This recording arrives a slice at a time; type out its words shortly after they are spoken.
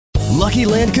Lucky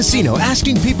Land Casino,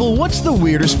 asking people, what's the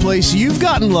weirdest place you've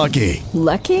gotten lucky?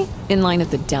 Lucky? In line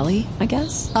at the deli, I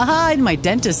guess? Aha, in my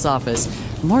dentist's office.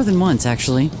 More than once,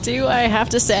 actually. Do I have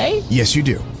to say? Yes, you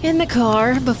do. In the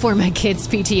car before my kids'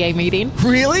 PTA meeting.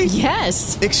 Really?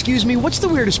 Yes. Excuse me, what's the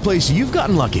weirdest place you've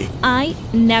gotten lucky? I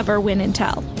never win and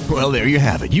tell. Well, there you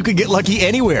have it. You can get lucky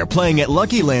anywhere, playing at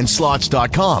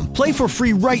LuckyLandSlots.com. Play for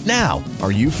free right now.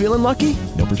 Are you feeling lucky?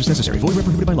 No purchase necessary. Void where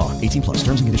prohibited by law. 18 plus.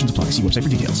 Terms and conditions apply. See website for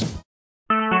details.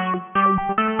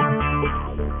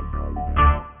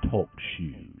 Talk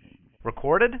shoes.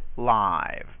 Recorded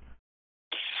live.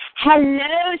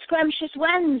 Hello, scrumptious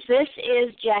ones. This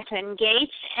is Jacqueline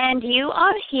Gates, and you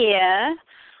are here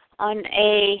on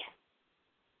a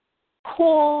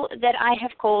call that I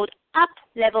have called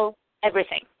UpLevel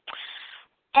Everything.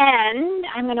 And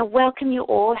I'm going to welcome you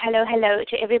all. Hello, hello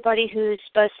to everybody who's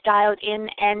both dialed in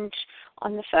and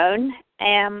on the phone.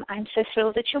 I'm so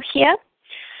thrilled that you're here.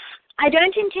 I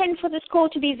don't intend for this call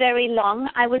to be very long.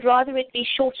 I would rather it be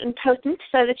short and potent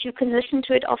so that you can listen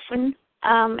to it often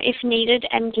if needed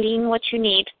and glean what you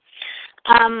need.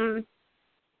 I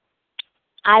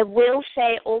will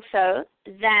say also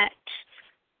that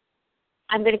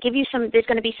I'm going to give you there's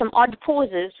going to be some odd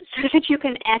pauses so that you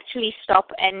can actually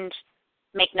stop and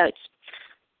make notes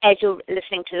as you're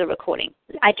listening to the recording.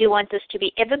 I do want this to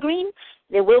be evergreen.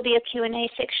 There will be a Q&A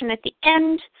section at the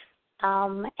end,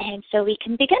 and so we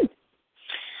can begin.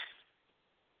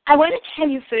 I want to tell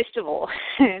you, first of all,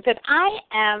 that I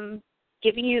am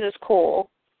giving you this call.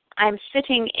 I'm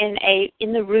sitting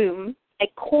in the room, a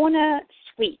corner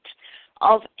suite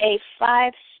of a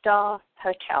 5-star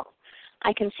hotel.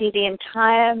 I can see the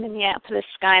entire Minneapolis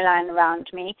skyline around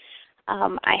me.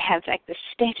 I have like the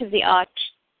state-of-the-art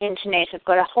internet. I've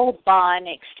got a whole bar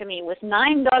next to me with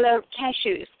 $9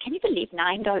 cashews. Can you believe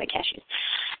 $9 cashews?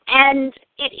 And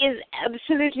it is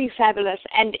absolutely fabulous,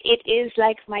 and it is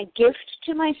like my gift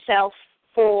to myself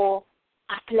for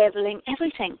up-leveling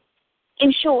everything.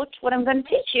 In short, what I'm going to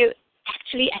teach you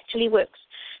actually works.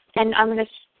 And I'm going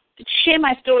to share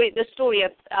the story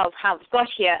of how I've got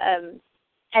here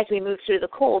as we move through the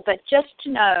call. But just to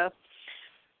know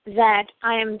that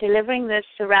I am delivering this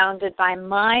surrounded by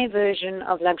my version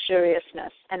of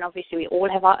luxuriousness. And obviously we all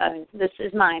have our own. This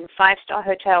is mine. 5-star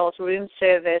hotels, room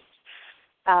service,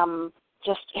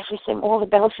 just everything, all the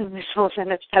bells and whistles,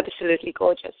 and it's absolutely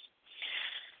gorgeous.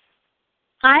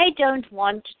 I don't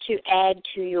want to add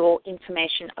to your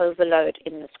information overload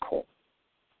in this call.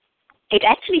 It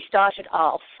actually started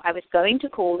off, I was going to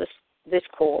call this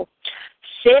call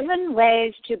 7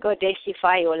 ways to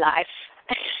goddessify your life.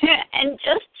 And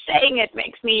just saying it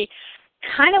makes me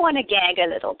kind of want to gag a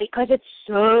little because it's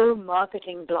so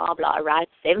marketing blah, blah, right?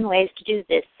 7 ways to do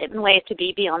this, 7 ways to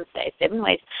be Beyonce, 7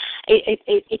 ways.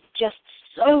 It's just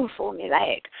so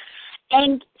formulaic.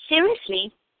 And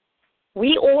seriously,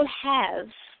 we all have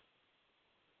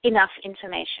enough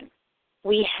information.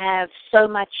 We have so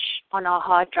much on our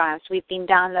hard drives. We've been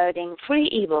downloading free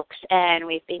ebooks, and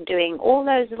we've been doing all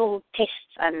those little tests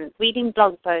and reading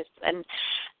blog posts. And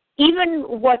even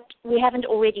what we haven't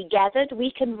already gathered,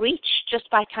 we can reach just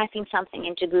by typing something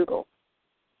into Google.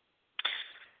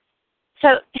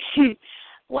 So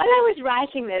while I was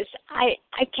writing this, I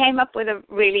came up with a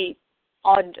really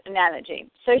odd analogy.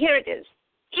 So here it is.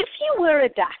 If you were a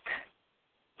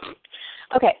duck,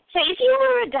 okay, so if you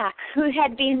were a duck who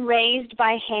had been raised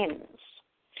by hens,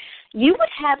 you would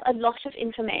have a lot of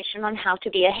information on how to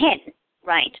be a hen,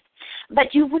 right?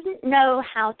 But you wouldn't know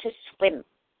how to swim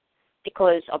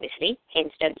because, obviously,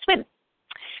 hens don't swim.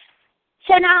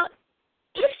 So now,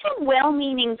 if some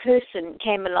well-meaning person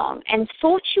came along and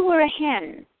thought you were a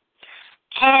hen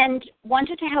and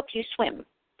wanted to help you swim,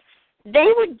 they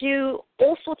would do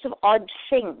all sorts of odd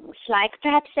things, like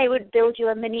perhaps they would build you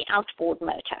a mini outboard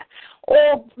motor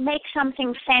or make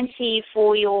something fancy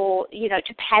for your,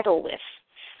 to paddle with.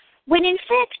 When in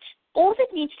fact, all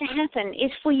that needs to happen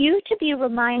is for you to be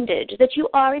reminded that you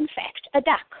are in fact a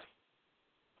duck.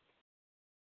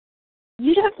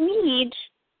 You don't need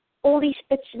all these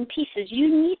bits and pieces. You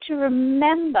need to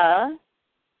remember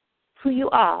who you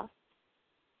are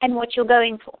and what you're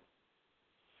going for.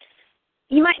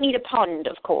 You might need a pond,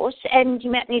 of course, and you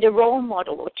might need a role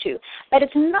model or two. But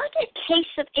it's not a case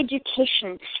of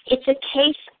education. It's a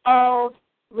case of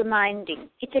reminding.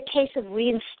 It's a case of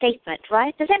reinstatement,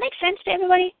 right? Does that make sense to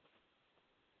everybody?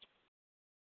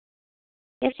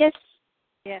 Yes?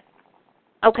 Yeah.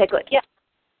 Okay, good. Yeah.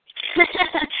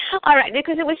 All right,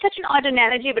 because it was such an odd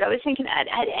analogy, but I was thinking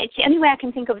it's the only way I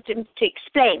can think of to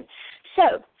explain.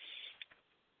 So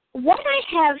what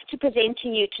I have to present to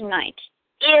you tonight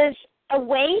is a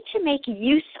way to make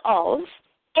use of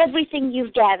everything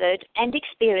you've gathered and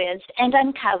experienced and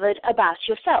uncovered about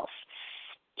yourself.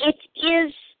 It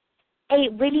is a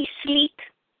really sleek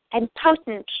and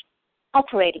potent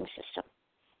operating system.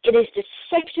 It is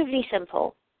deceptively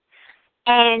simple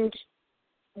and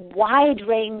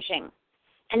wide-ranging.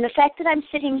 And the fact that I'm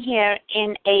sitting here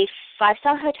in a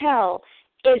 5-star hotel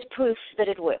is proof that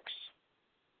it works.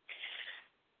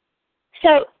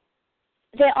 So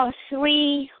there are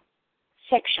 3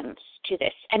 sections to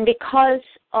this. And because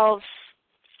of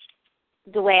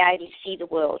the way I see the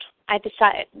world, I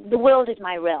decided the world is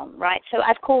my realm, right? So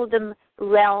I've called them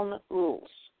realm rules.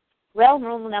 Realm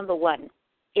rule number 1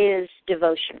 is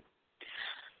devotion.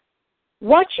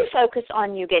 What you focus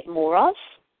on, you get more of.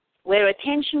 Where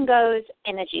attention goes,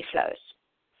 energy flows.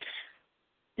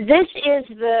 This is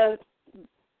the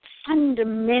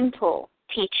fundamental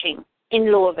teaching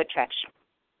in law of attraction.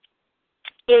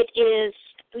 It is,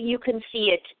 you can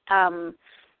see it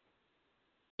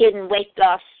in weight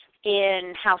loss,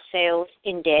 in house sales,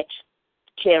 in debt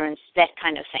clearance, that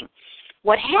kind of thing.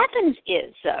 What happens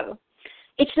is, though,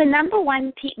 it's the number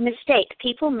one mistake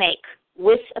people make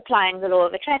with applying the law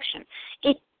of attraction.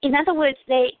 In other words,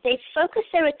 they focus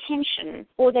their attention,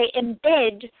 or they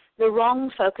embed the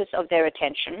wrong focus of their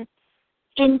attention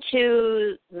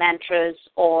into mantras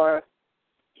or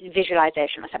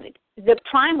visualization or something. The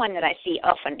prime one that I see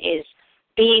often is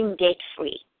being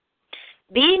debt-free.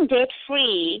 Being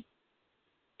debt-free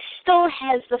still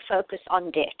has the focus on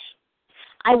debt.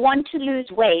 I want to lose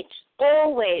weight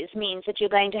always means that you're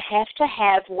going to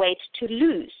have weight to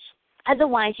lose.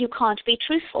 Otherwise, you can't be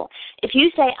truthful. If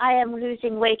you say, I am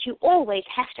losing weight, you always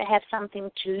have to have something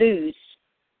to lose,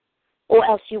 or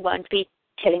else you won't be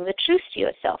telling the truth to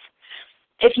yourself.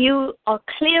 If you are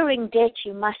clearing debt,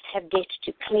 you must have debt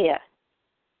to clear.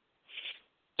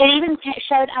 It even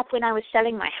showed up when I was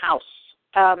selling my house.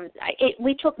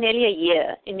 We took nearly a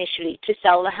year initially to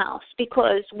sell the house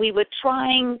because we were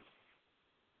trying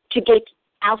to get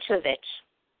out of it.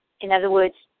 In other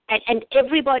words, and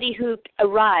everybody who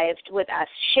arrived with us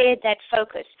shared that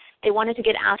focus. They wanted to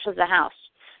get out of the house.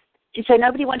 And so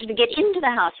nobody wanted to get into the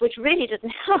house, which really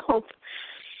didn't help.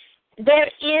 There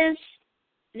is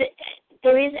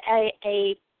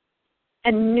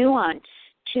a nuance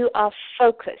to our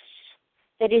focus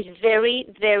that is very,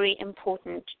 very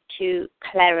important to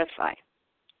clarify.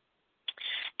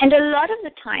 And a lot of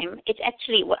the time, it's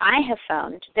actually what I have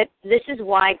found, that this is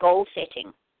why goal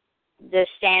setting, the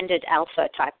standard alpha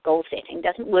type goal setting,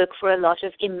 doesn't work for a lot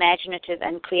of imaginative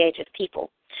and creative people.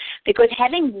 Because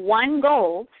having one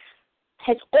goal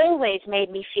has always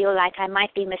made me feel like I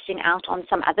might be missing out on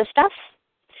some other stuff.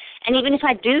 And even if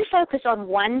I do focus on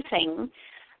one thing,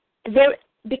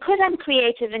 because I'm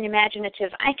creative and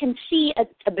imaginative, I can see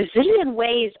a bazillion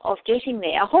ways of getting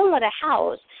there, a whole lot of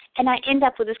hows, and I end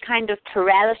up with this kind of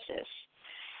paralysis.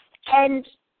 And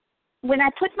when I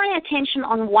put my attention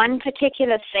on one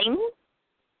particular thing,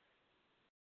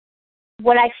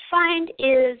 what I find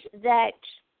is that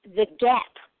the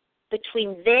gap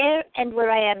between there and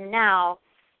where I am now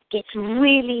gets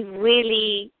really,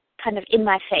 really kind of in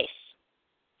my face.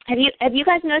 Have you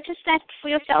guys noticed that for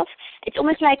yourself? It's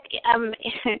almost like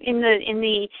in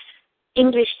the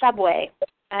English subway,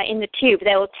 in the tube,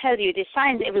 they will tell you there's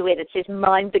signs everywhere that says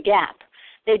 "mind the gap."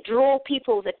 They draw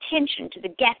people's attention to the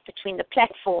gap between the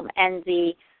platform and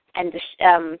the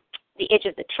edge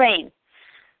of the train.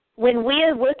 When we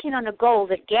are working on a goal,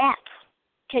 the gap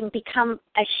can become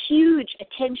a huge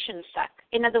attention suck.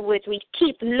 In other words, we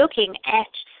keep looking at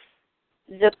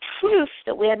the proof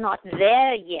that we are not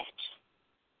there yet.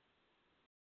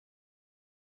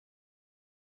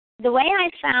 The way I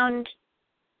found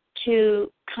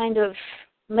to kind of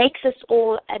make this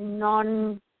all a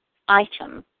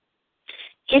non-item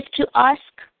is to ask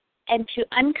and to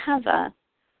uncover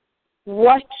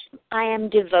what I am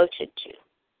devoted to.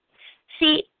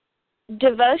 See,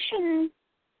 devotion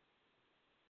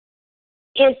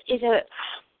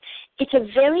it's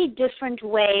a very different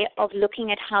way of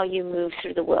looking at how you move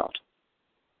through the world.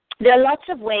 There are lots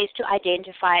of ways to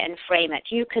identify and frame it.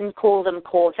 You can call them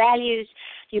core values.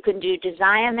 You can do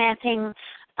desire mapping.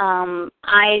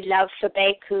 I love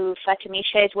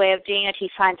Fatimishe's way of doing it. He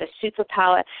finds a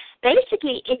superpower.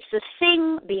 Basically, it's the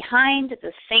thing behind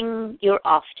the thing you're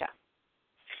after.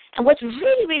 And what's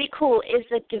really, really cool is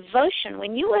that devotion,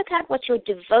 when you work out what you're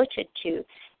devoted to,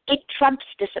 it trumps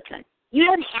discipline. You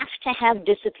don't have to have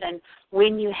discipline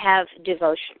when you have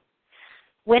devotion.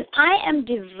 When I am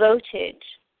devoted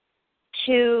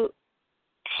to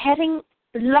having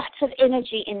lots of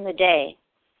energy in the day,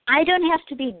 I don't have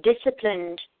to be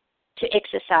disciplined to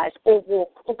exercise or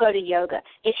walk or go to yoga.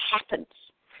 It happens.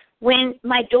 When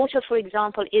my daughter, for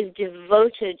example, is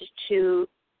devoted to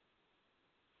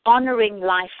honoring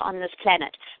life on this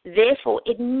planet, therefore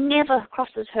it never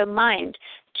crosses her mind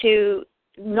to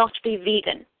not be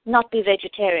vegan, not be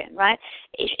vegetarian, right?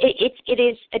 It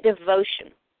is a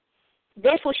devotion.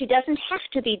 Therefore, she doesn't have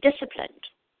to be disciplined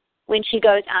when she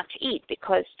goes out to eat,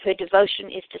 because her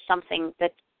devotion is to something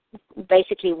that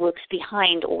basically works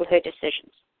behind all her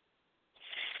decisions.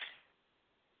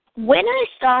 When I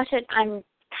started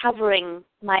uncovering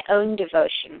my own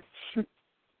devotion,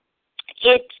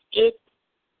 it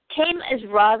came as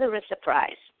rather a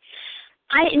surprise.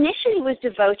 I initially was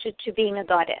devoted to being a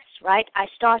goddess, right? I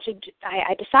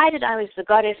decided I was the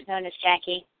goddess known as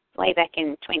Jackie way back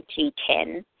in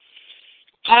 2010.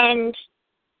 And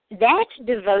that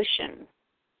devotion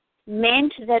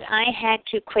meant that I had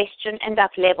to question and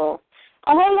up-level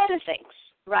a whole lot of things,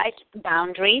 right?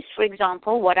 Boundaries, for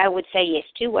example, what I would say yes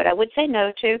to, what I would say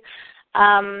no to.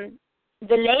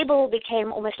 The label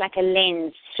became almost like a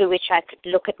lens through which I could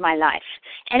look at my life.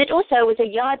 And it also was a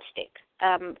yardstick,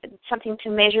 something to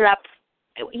measure up.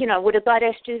 You know, would a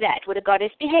goddess do that? Would a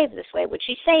goddess behave this way? Would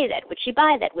she say that? Would she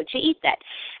buy that? Would she eat that?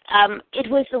 It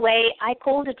was the way I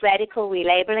called it radical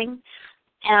relabeling,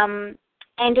 and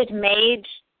it made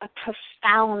a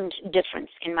profound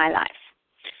difference in my life.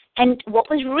 And what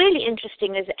was really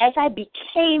interesting is as I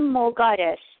became more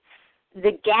goddess,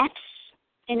 the gaps,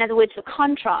 in other words, the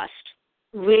contrast,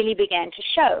 really began to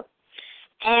show.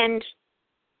 And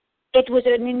it was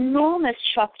an enormous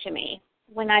shock to me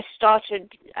when I started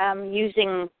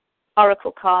using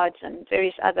oracle cards and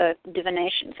various other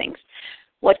divination things.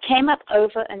 What came up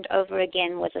over and over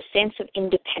again was a sense of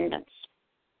independence.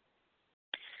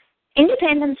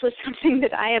 Independence was something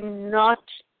that I am not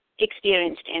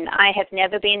experienced in. I have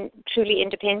never been truly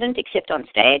independent except on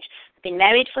stage. I've been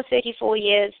married for 34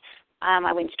 years.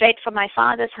 I went straight from my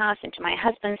father's house into my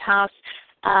husband's house.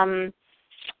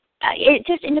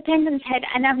 Independence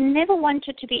and I've never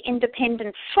wanted to be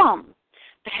independent from,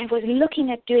 but I was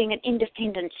looking at doing an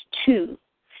independence to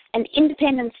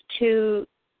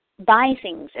buy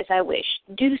things as I wish,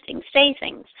 do things, say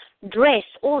things, dress,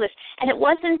 all this. And it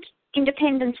wasn't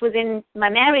independence within my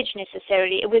marriage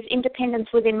necessarily. It was independence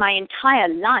within my entire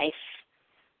life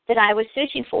that I was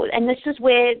searching for. And this is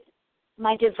where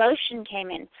my devotion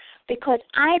came in, because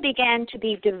I began to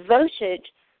be devoted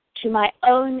to my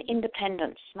own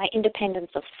independence, my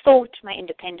independence of thought, my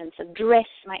independence of dress,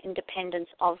 my independence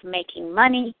of making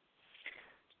money.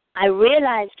 I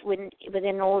realized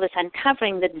within all this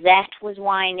uncovering that was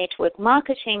why network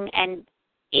marketing and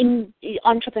in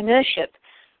entrepreneurship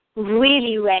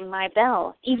really rang my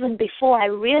bell, even before I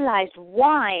realized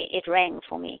why it rang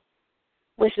for me,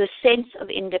 was the sense of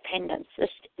independence,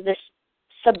 this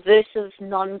subversive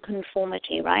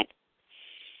non-conformity, right?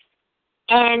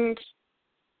 And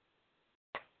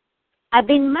I've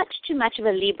been much too much of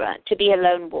a Libra to be a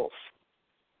lone wolf,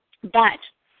 but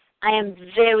I am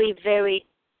very, very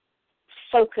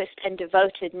focused and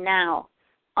devoted now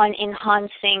on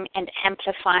enhancing and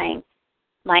amplifying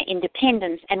my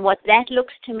independence. And what that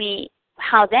looks to me,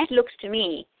 how that looks to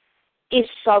me, is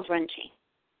sovereignty.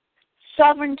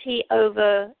 Sovereignty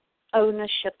over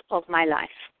ownership of my life.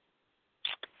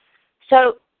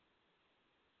 So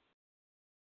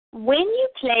when you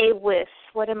play with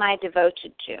what am I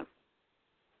devoted to,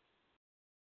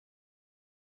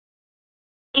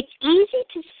 it's easy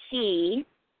to see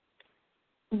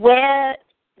where,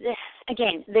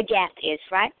 the gap is,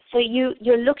 right? So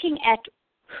you're looking at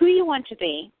who you want to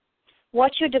be,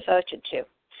 what you're devoted to,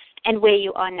 and where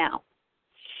you are now.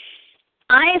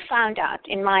 I found out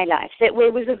in my life that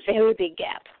there was a very big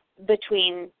gap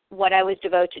between what I was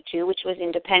devoted to, which was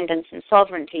independence and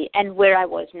sovereignty, and where I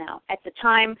was now. At the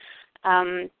time,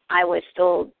 I was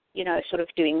still, sort of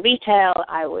doing retail.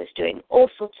 I was doing all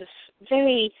sorts of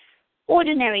very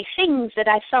ordinary things that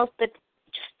I felt that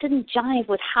just didn't jive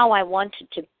with how I wanted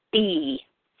to be.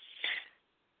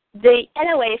 The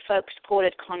LOA folks call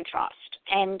it contrast,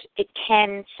 and it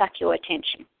can suck your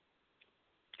attention.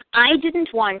 I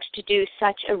didn't want to do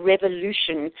such a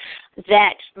revolution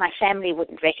that my family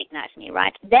wouldn't recognize me,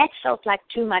 right? That felt like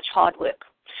too much hard work.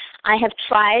 I have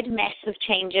tried massive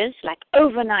changes, like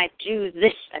overnight do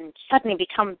this and suddenly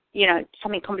become,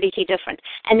 something completely different.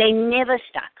 And they never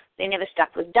stuck. They never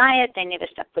stuck with diet. They never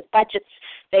stuck with budgets.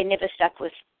 They never stuck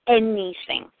with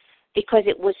anything because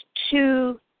it was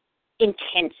too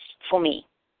intense for me.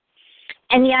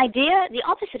 And the idea, the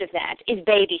opposite of that, is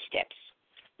baby steps.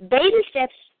 Baby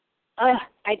steps, I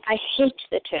hate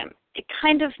the term. It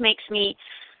kind of makes me,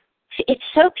 it's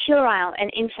so puerile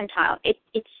and infantile.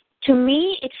 It's to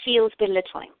me, it feels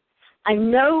belittling. I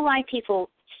know why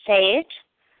people say it,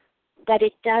 that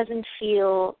it doesn't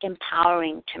feel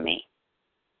empowering to me.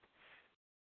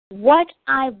 What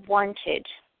I wanted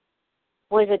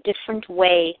was a different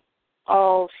way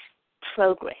of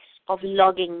progress, of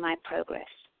logging my progress.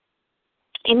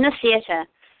 In the theater,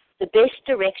 the best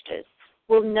directors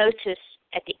will notice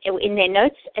in their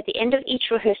notes at the end of each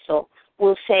rehearsal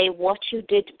will say what you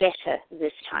did better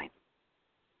this time.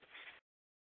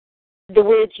 The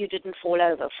words you didn't fall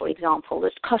over, for example,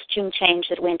 this costume change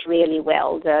that went really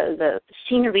well, the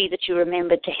scenery that you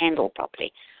remembered to handle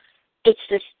properly. It's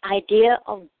this idea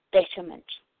of betterment.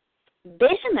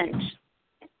 Betterment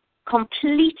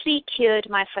completely cured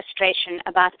my frustration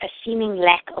about a seeming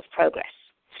lack of progress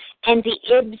and the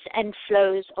ebbs and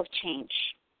flows of change.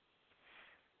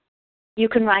 You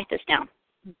can write this down.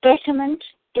 Betterment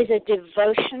is a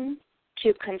devotion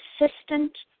to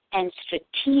consistent and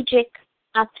strategic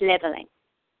up-leveling.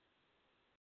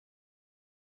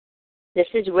 This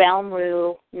is realm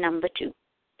rule number 2.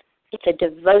 It's a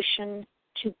devotion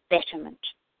to betterment,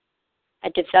 a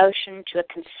devotion to a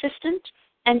consistent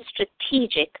and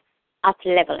strategic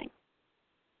up-leveling.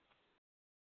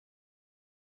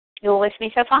 You all with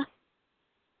me so far?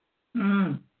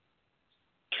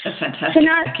 That's fantastic,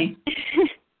 Jackie.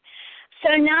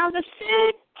 So now the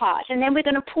third part, and then we're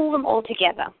going to pull them all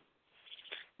together.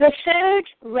 The third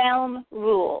realm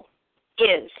rule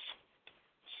is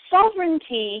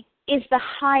sovereignty is the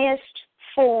highest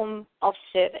form of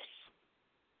service.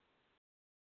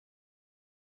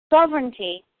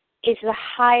 Sovereignty is the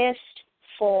highest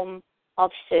form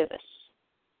of service.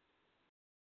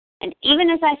 And even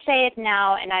as I say it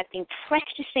now, and I've been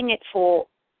practicing it for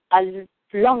a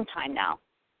long time now,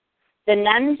 the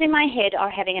nuns in my head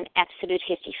are having an absolute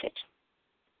hissy fit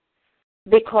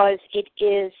because it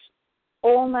is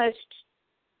almost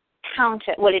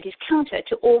counter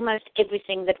to almost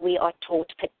everything that we are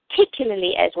taught,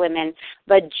 particularly as women,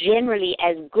 but generally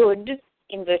as good,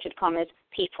 inverted commas,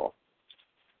 people.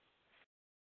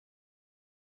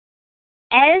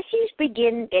 As you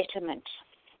begin betterment,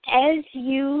 as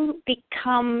you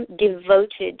become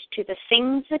devoted to the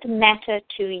things that matter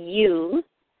to you,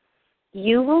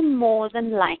 you will more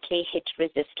than likely hit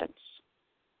resistance.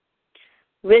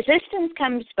 Resistance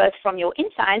comes both from your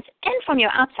insides and from your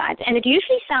outsides, and it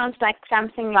usually sounds like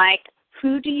something like,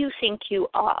 who do you think you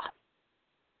are?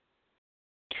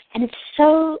 And it's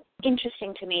so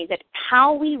interesting to me that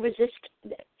how we resist,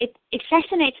 it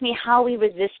fascinates me how we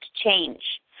resist change,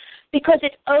 because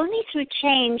it's only through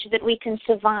change that we can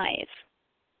survive.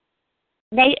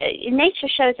 Nature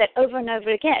shows that over and over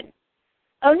again.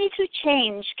 Only through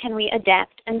change can we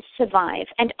adapt and survive,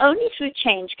 and only through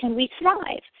change can we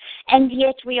thrive. And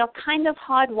yet we are kind of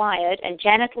hardwired, and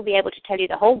Janet will be able to tell you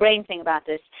the whole brain thing about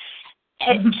this,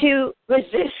 to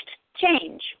resist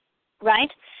change,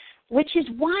 right? Which is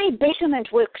why betterment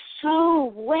works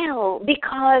so well,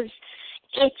 because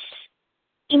it's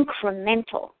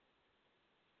incremental.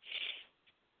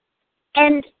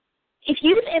 And if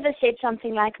you've ever said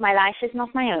something like, my life is not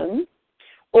my own,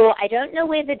 or I don't know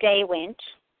where the day went,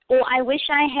 or I wish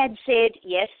I had said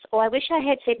yes, or I wish I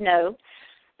had said no,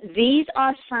 these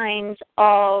are signs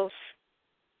of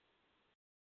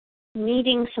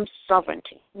needing some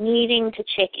sovereignty, needing to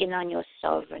check in on your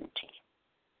sovereignty.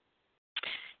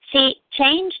 See,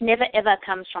 change never ever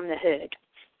comes from the herd.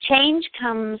 Change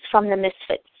comes from the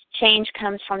misfits. Change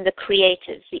comes from the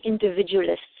creators, the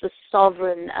individualists, the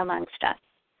sovereign amongst us.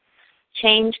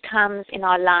 Change comes in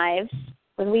our lives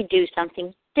when we do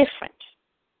something different.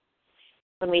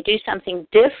 When we do something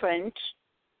different,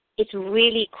 it's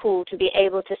really cool to be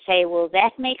able to say, well,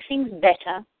 that makes things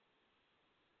better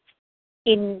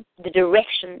in the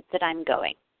direction that I'm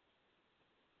going.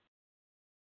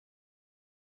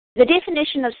 The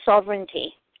definition of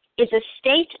sovereignty is a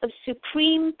state of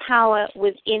supreme power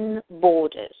within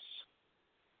borders.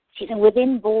 See, the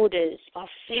within borders are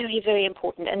very, very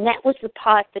important, and that was the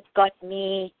part that got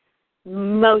me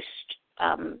most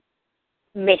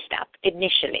messed up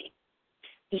initially,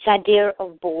 this idea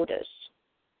of borders.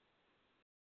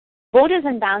 Borders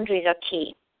and boundaries are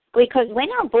key, because when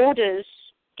our borders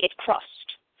get crossed,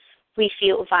 we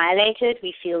feel violated,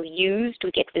 we feel used,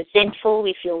 we get resentful,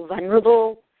 we feel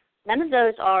vulnerable. None of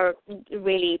those are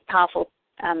really powerful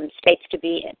states to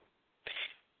be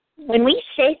in. When we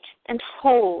set and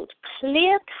hold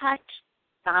clear-cut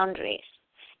boundaries,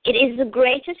 it is the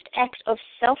greatest act of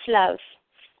self-love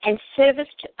and service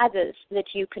to others that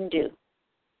you can do.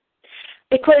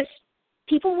 Because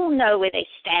people will know where they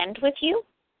stand with you.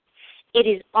 It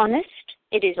is honest,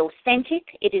 it is authentic,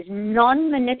 it is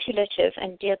non-manipulative,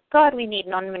 and dear God, we need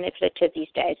non-manipulative these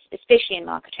days, especially in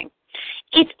marketing.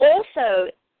 It's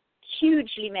also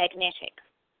hugely magnetic.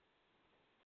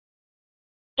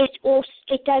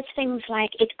 it does things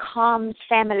like it calms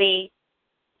family,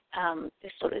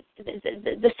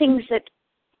 the things that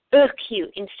irk you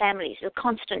in families, the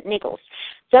constant niggles.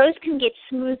 Those can get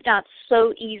smoothed out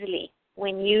so easily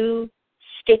when you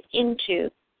step into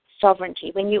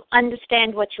sovereignty, when you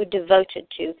understand what you're devoted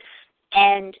to,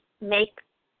 and make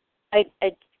a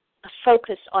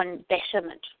focus on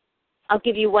betterment. I'll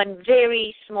give you one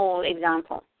very small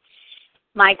example.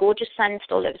 My gorgeous son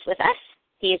still lives with us.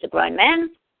 He is a grown man.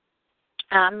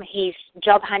 He's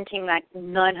job hunting like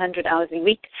 900 hours a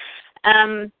week.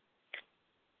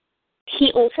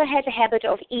 He also has a habit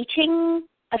of eating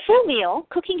a full meal,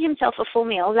 cooking himself a full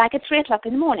meal like at 3 o'clock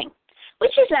in the morning,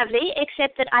 which is lovely,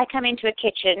 except that I come into a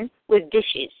kitchen with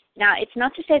dishes. Now, it's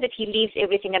not to say that he leaves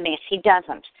everything a mess. He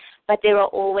doesn't. But there are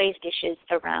always dishes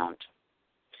around.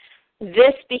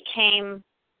 This became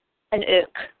an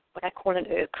irk, what I call an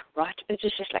irk, right? It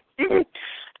was just like,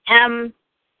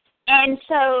 and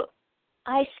so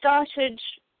I started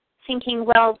thinking,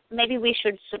 well, maybe we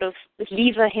should sort of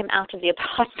lever him out of the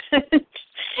apartment,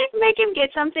 make him get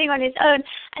something on his own.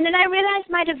 And then I realized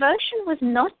my devotion was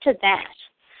not to that.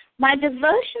 My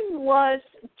devotion was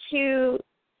to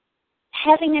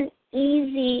having an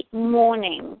easy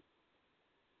morning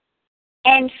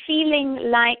and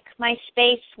feeling like my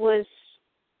space was,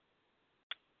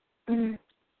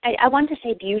 I want to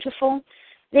say beautiful.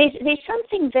 There's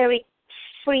something very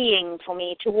freeing for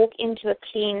me to walk into a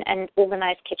clean and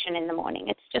organized kitchen in the morning.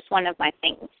 It's just one of my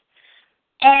things.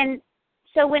 And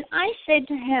so when I said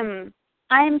to him,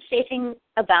 I am setting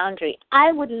a boundary.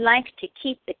 I would like to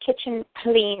keep the kitchen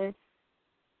clean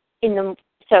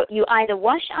so you either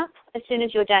wash up as soon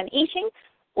as you're done eating,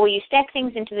 or you stack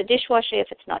things into the dishwasher if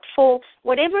it's not full.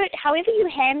 However you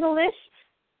handle this,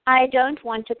 I don't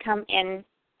want to come in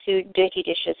to dirty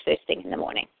dishes first thing in the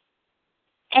morning.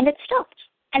 And it stopped.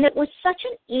 And it was such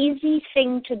an easy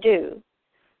thing to do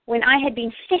when I had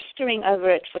been festering over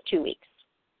it for 2 weeks.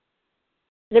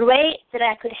 The way that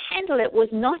I could handle it was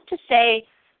not to say,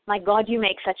 my God, you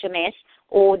make such a mess,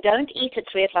 or don't eat at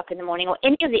 3 o'clock in the morning, or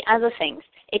any of the other things.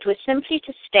 It was simply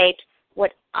to state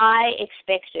what I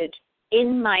expected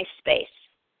in my space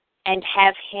and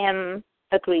have him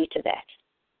agree to that.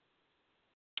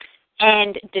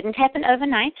 And it didn't happen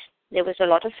overnight. There was a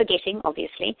lot of forgetting,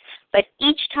 obviously, but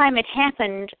each time it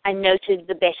happened, I noted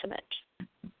the betterment,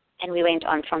 and we went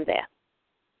on from there.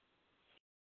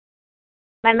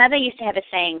 My mother used to have a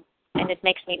saying, and it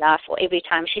makes me laugh every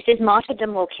time. She says,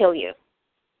 martyrdom will kill you.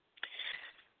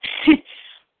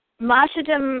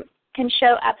 Martyrdom can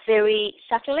show up very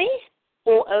subtly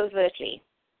or overtly,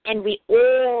 and we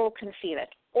all can feel it,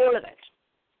 all of it.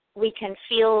 We can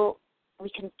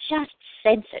just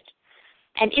sense it.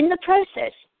 And in the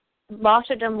process,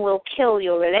 martyrdom will kill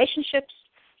your relationships,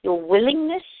 your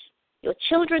willingness, your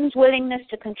children's willingness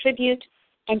to contribute,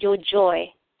 and your joy.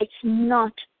 It's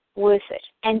not worth it.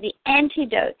 And the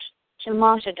antidote to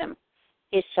martyrdom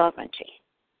is sovereignty.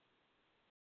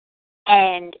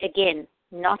 And again,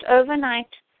 not overnight,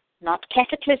 not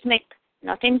cataclysmic,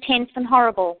 not intense and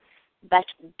horrible, but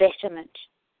betterment.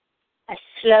 A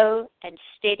slow and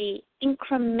steady,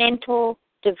 incremental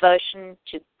devotion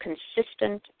to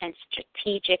consistent and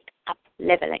strategic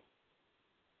up-leveling.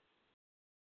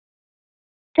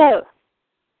 So,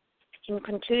 in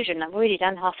conclusion, I've already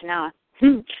done half an hour.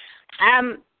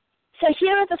 So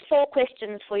here are the 4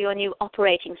 questions for your new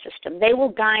operating system. They will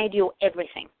guide your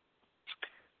everything.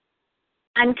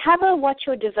 Uncover what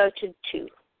you're devoted to.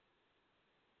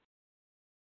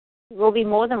 There will be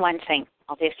more than one thing,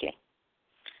 obviously.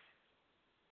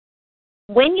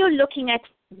 When you're looking at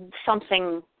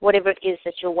something, whatever it is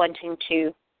that you're wanting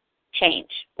to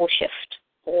change or shift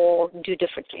or do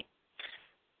differently,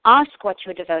 ask what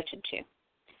you're devoted to.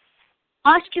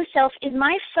 Ask yourself, is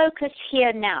my focus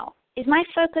here now? Is my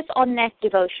focus on that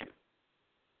devotion?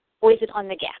 Or is it on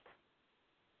the gap?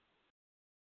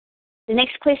 The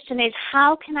next question is,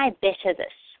 how can I better this?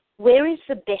 Where is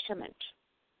the betterment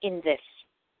in this?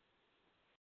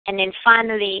 And then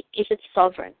finally, is it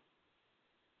sovereign?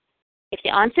 If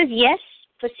the answer is yes,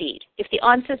 proceed. If the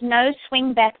answer is no,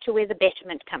 swing back to where the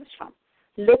betterment comes from.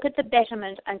 Look at the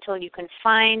betterment until you can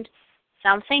find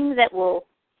something that will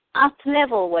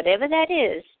up-level, whatever that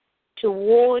is,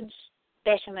 towards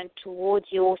betterment, towards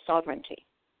your sovereignty.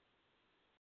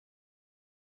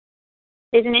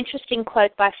 There's an interesting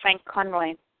quote by Frank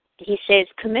Conroy. He says,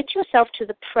 commit yourself to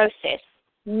the process,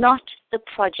 not the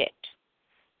project.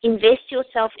 Invest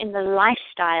yourself in the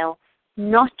lifestyle,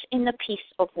 not in the piece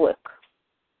of work.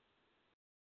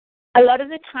 A lot of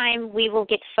the time we will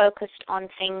get focused on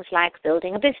things like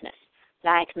building a business,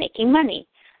 like making money,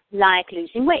 like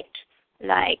losing weight,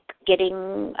 like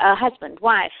getting a husband,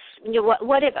 wife,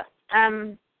 whatever.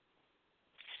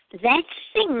 That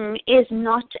thing is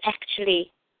not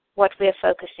actually what we're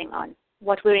focusing on,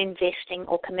 what we're investing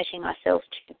or committing ourselves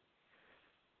to.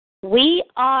 We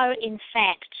are, in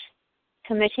fact,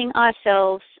 committing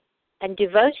ourselves and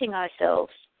devoting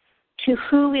ourselves to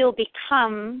who we'll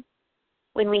become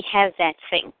when we have that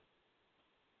thing.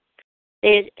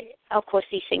 Of course,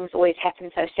 these things always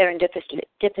happen so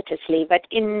serendipitously, but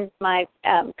in my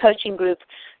coaching group,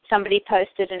 somebody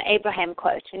posted an Abraham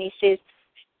quote, and he says,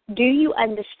 do you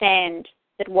understand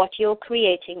that what you're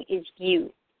creating is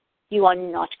you? You are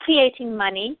not creating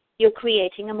money. You're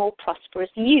creating a more prosperous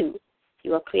you.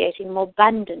 You are creating a more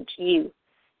abundant you.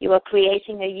 You are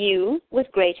creating a you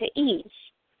with greater ease,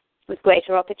 with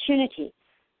greater opportunity.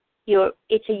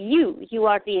 It's a you. You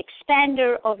are the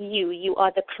expander of you. You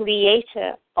are the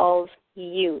creator of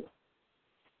you.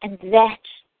 And that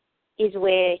is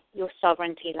where your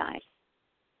sovereignty lies,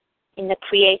 in the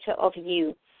creator of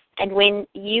you. And when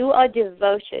you are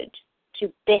devoted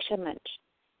to betterment,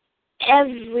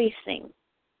 everything,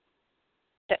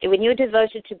 when you're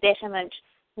devoted to betterment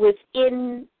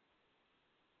within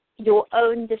your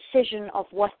own decision of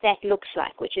what that looks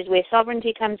like, which is where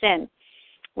sovereignty comes in,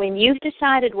 when you've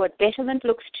decided what betterment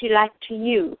looks like to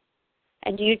you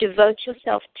and you devote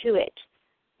yourself to it,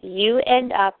 you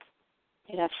end up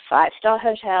in a 5-star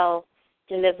hotel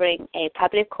delivering a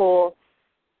public call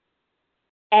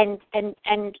and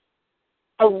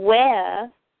aware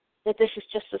that this is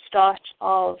just the start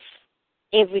of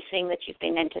everything that you've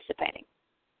been anticipating.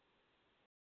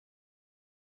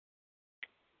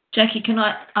 Jackie, can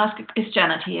I ask? It's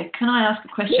Janet here. Can I ask a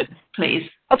question, please?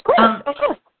 Of course, of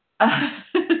course.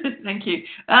 Thank you.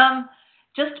 I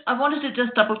wanted to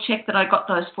just double check that I got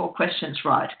those 4 questions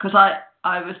right, because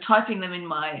I was typing them in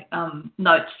my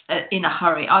notes in a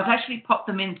hurry. I've actually popped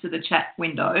them into the chat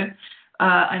window.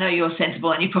 I know you're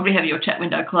sensible and you probably have your chat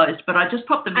window closed, but I just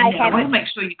popped them in there. I want to make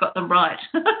sure you got them right.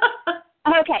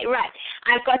 Okay, right.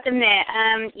 I've got them there.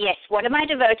 Yes. What am I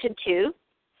devoted to?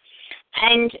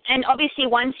 And obviously,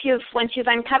 once you've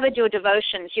uncovered your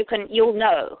devotions, you'll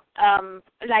know.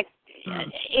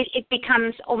 It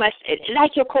becomes almost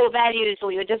like your core values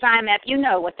or your desire map. You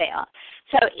know what they are.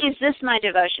 So, is this my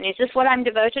devotion? Is this what I'm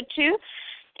devoted to?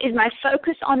 Is my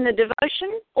focus on the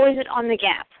devotion, or is it on the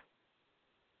gap?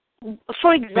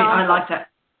 For example, I like that.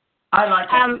 I like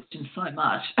that question so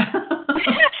much.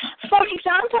 For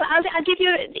example, I'll give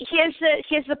you.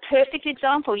 Here's the perfect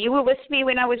example. You were with me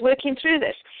when I was working through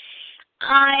this.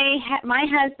 My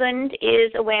husband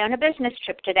is away on a business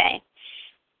trip today.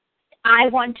 I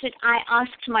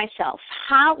asked myself,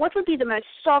 what would be the most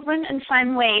sovereign and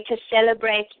fun way to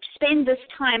celebrate, spend this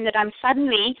time that I'm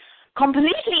suddenly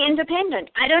completely independent.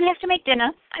 I don't have to make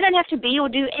dinner. I don't have to be or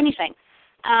do anything.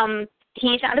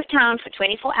 He's out of town for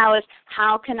 24 hours.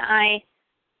 How can I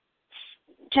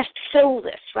just fill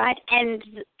this, right? And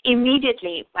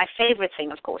immediately, my favorite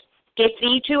thing, of course, get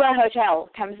thee to a hotel,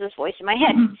 comes this voice in my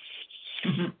head.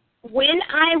 Mm-hmm.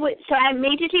 So I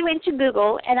immediately went to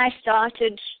Google and I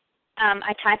started,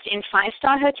 I typed in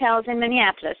 5-star hotels in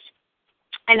Minneapolis,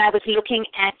 and I was looking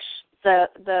at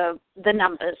the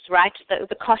numbers, right,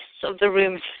 the costs of the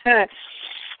rooms.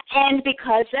 And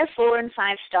because they're 4 and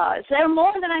 5 stars, they're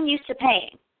more than I'm used to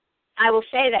paying. I will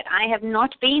say that I have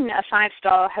not been a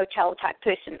 5-star hotel type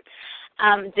person.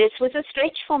 This was a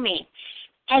stretch for me.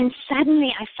 And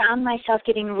suddenly I found myself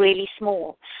getting really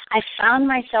small. I found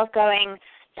myself going,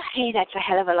 hey, that's a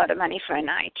hell of a lot of money for a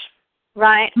night,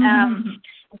 right? Mm-hmm.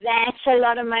 That's a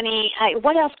lot of money.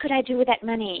 What else could I do with that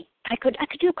money? I could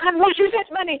do quite a lot with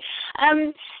that money.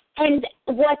 And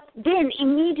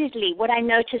immediately what I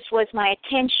noticed was my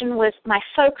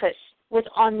focus was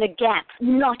on the gap,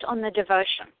 not on the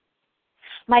devotion.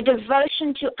 My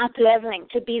devotion to up-leveling,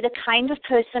 to be the kind of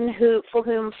person for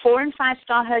whom 4 and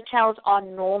 5-star hotels are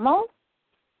normal,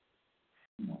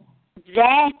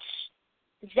 that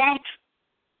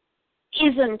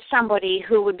isn't somebody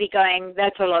who would be going,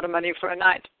 that's a lot of money for a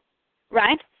night,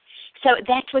 right? So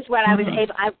that was what I was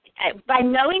able, by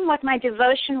knowing what my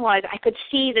devotion was, I could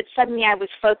see that suddenly I was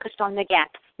focused on the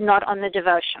gap, not on the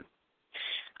devotion.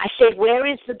 I said, where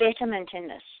is the betterment in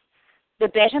this? The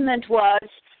betterment was,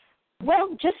 well,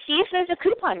 just see if there's a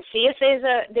coupon, see if there's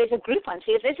a Groupon,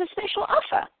 see if there's a special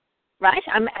offer, right?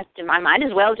 I might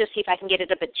as well just see if I can get it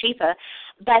a bit cheaper.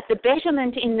 But the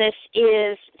betterment in this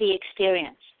is the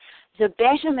experience. The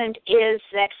betterment is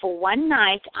that for one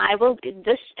night, I will,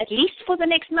 at least for the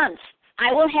next month,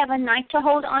 I will have a night to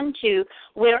hold on to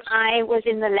where I was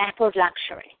in the lap of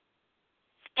luxury.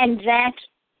 And that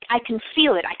I can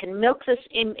feel it. I can milk this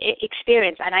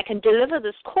experience, and I can deliver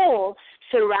this call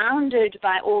surrounded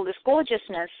by all this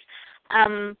gorgeousness,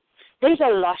 there's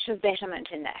a lot of betterment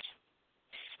in that.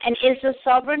 And is the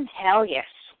sovereign? Hell yes.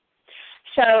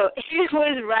 So it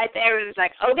was right there. It was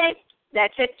like, okay,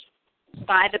 that's it.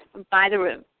 Buy the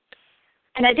room.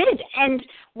 And I did. And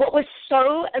what was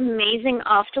so amazing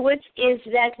afterwards is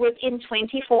that within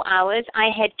 24 hours, I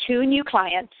had 2 new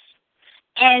clients,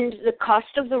 and the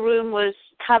cost of the room was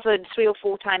covered 3 or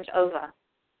 4 times over.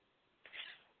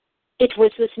 It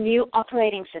was this new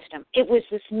operating system. It was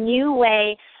this new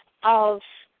way of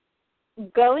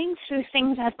going through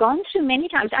things I've gone through many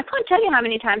times. I can't tell you how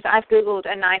many times I've Googled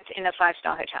a night in a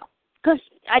 5-star hotel because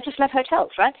I just love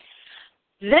hotels, right?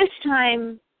 This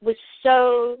time was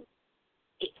so,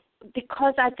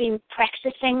 because I've been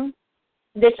practicing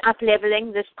this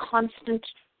up-leveling, this constant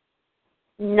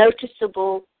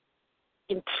noticeable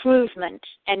improvement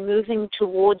and moving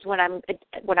towards what I'm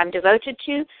devoted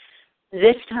to,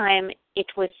 this time it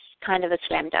was kind of a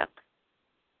slam dunk.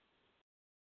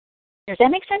 Does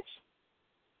that make sense?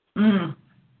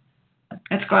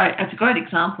 That's great. That's a great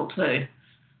example too.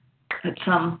 It's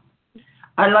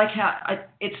I like how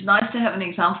it's nice to have an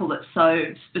example that's so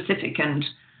specific and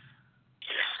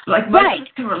like most of us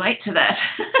can relate to that.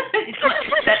 It's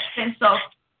like that sense of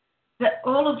that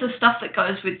all of the stuff that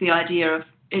goes with the idea of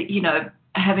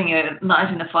having a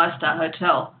night in a 5-star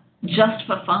hotel just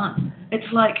for fun.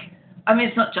 It's like, I mean,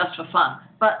 it's not just for fun,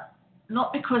 but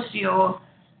not because you're.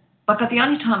 Like the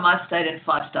only time I've stayed in a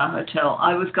 5-star hotel,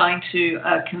 I was going to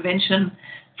a convention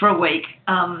for a week,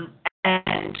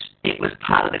 and it was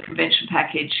part of the convention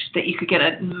package that you could get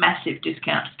a massive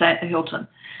discount to stay at the Hilton.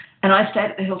 And I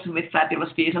stayed at the Hilton with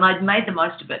fabulous views, and I'd made the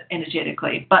most of it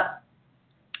energetically. But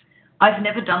I've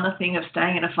never done the thing of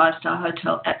staying in a 5-star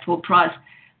hotel at full price.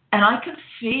 And I could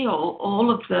feel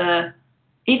all of the,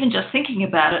 even just thinking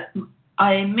about it,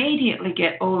 I immediately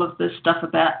get all of the stuff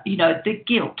about, the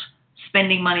guilt,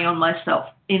 spending money on myself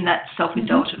in that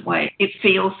self-indulgent way. It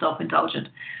feels self-indulgent.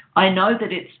 I know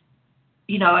that it's,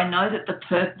 I know that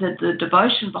the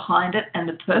devotion behind it and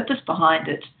the purpose behind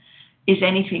it is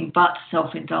anything but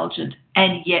self-indulgent.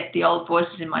 And yet the old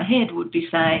voices in my head would be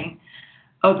saying,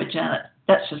 oh, but Janet,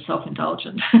 that's just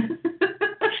self-indulgent.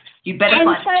 You better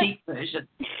find a cheap version.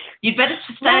 You better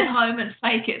stay at home and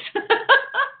fake it.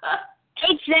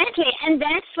 Exactly, and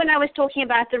that's when I was talking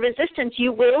about the resistance.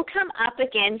 You will come up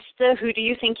against the who do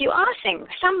you think you are thing,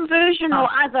 some version or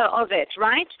other of it,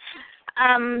 right?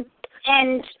 And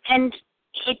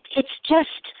it's just,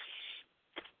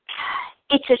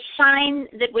 it's a sign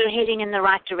that we're heading in the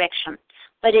right direction.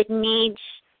 But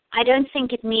I don't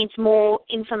think it needs more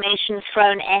information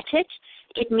thrown at it.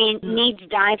 It needs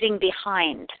diving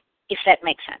behind, if that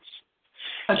makes sense.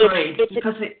 Agreed.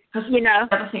 Because the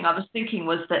other thing I was thinking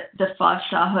was that the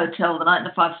 5-star hotel, the night in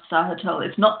the 5-star hotel,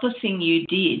 it's not the thing you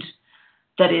did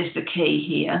that is the key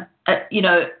here.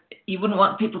 You wouldn't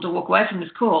want people to walk away from this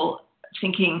call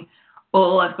thinking,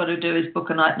 all I've got to do is book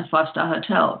a night in a 5-star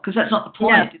hotel, because that's not the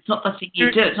point. No. It's not the thing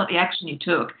you do. It's not the action you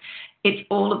took. It's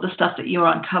all of the stuff that you're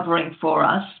uncovering for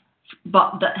us,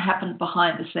 but that happened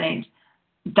behind the scenes.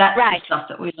 That's the stuff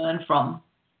that we learn from.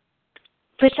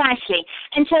 Precisely.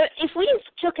 And so if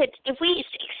we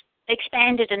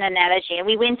expanded an analogy and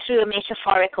we went through a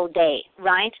metaphorical day,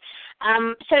 right?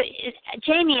 So,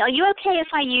 Jamie, are you okay if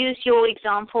I use your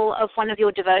example of one of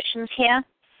your devotions here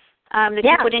that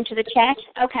you put into the chat?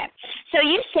 Okay. So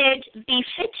you said, be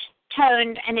fit,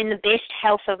 toned, and in the best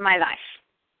health of my life.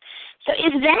 So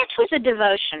if that was a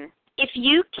devotion, if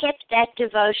you kept that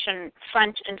devotion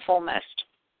front and foremost,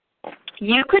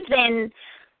 you could then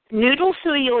noodle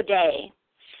through your day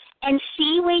and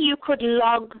see where you could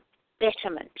log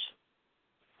betterment.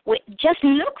 Just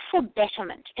look for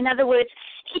betterment. In other words,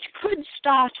 it could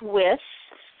start with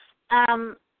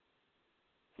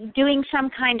doing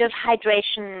some kind of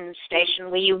hydration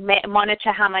station where you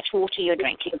monitor how much water you're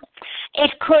drinking.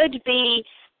 It could be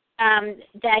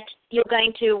that you're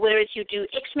going to, whereas you do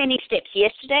X many steps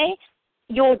yesterday,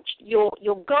 your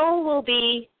goal will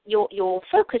be, your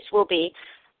focus will be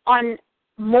on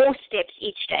more steps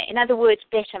each day. In other words,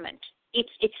 betterment. It's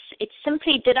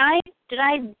simply, did I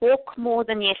walk more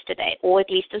than yesterday, or at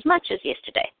least as much as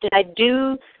yesterday? Did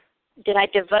I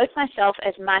devote myself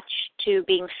as much to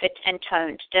being fit and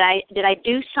toned? Did I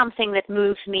do something that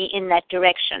moves me in that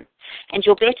direction? And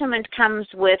your betterment comes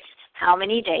with how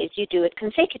many days you do it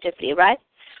consecutively, right?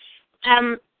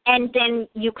 And then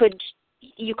you could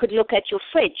look at your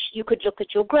fridge. You could look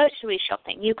at your grocery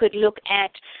shopping. You could look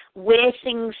at where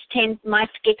things might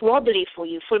get wobbly for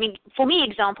you. For me,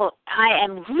 example, I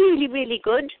am really, really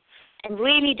good and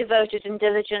really devoted and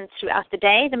diligent throughout the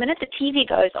day, the minute the TV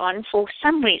goes on, for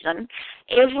some reason,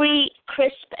 every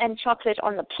crisp and chocolate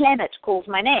on the planet calls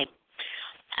my name.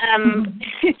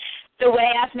 The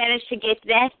way I've managed to get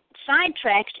that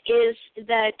sidetracked is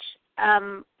that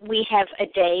we have a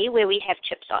day where we have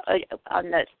chips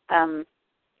on the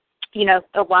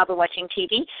while we're watching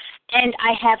TV, and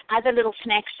I have other little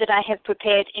snacks that I have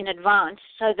prepared in advance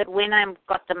so that when I've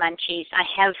got the munchies, I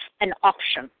have an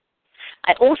option.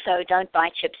 I also don't buy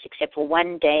chips except for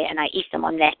one day, and I eat them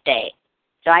on that day.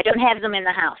 So I don't have them in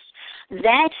the house.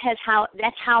 That's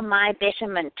how my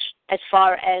betterment as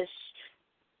far as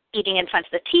eating in front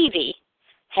of the TV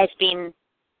has been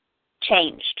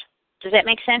changed. Does that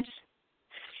make sense?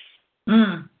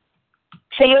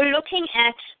 So you're looking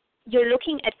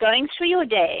at going through your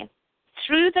day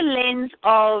through the lens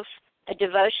of a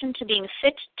devotion to being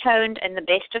fit, toned, and the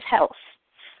best of health.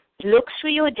 Look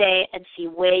through your day and see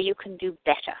where you can do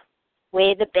better,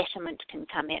 where the betterment can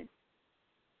come in.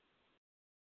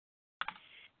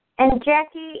 And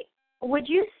Jackie, would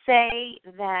you say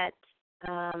that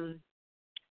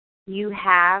you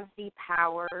have the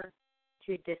power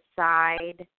to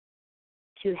decide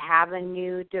to have a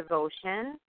new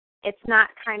devotion? It's not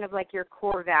kind of like your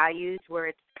core values where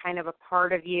it's kind of a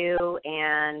part of you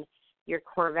and your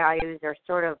core values are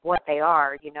sort of what they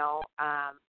are,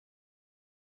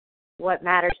 what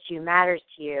matters to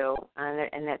you,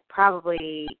 and that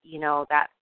probably,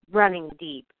 that's running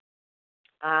deep.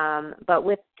 But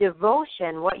with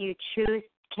devotion, what you choose,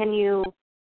 can you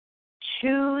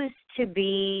choose to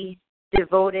be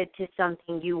devoted to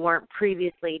something you weren't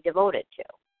previously devoted to?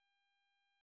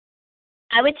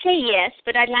 I would say yes,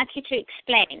 but I'd like you to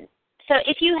explain. So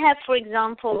if you have, for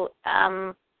example,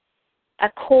 a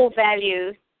core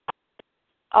value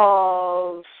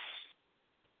of,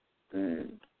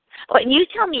 well, you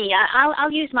tell me. I'll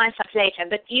use my stuff later,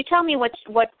 but you tell me what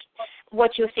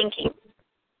you're thinking.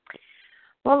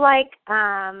 Well, I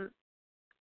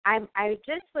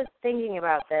just was thinking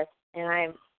about this, and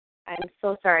I'm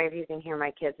so sorry if you can hear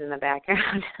my kids in the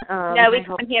background. No, we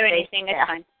can't hear anything. It's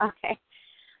fine. Okay.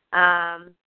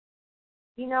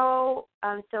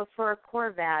 So for a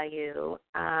core value,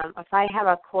 if I have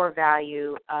a core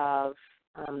value of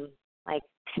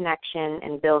connection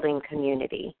and building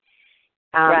community,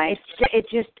 right.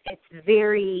 it's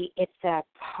a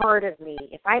part of me.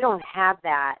 If I don't have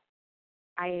that,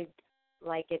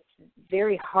 it's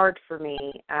very hard for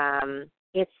me.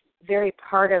 It's very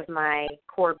part of my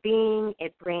core being.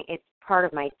 It's part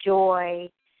of my joy.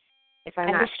 If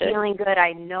I'm not feeling good,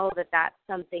 I know that that's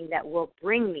something that will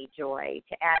bring me joy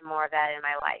to add more of that in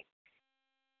my life.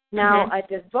 Now, a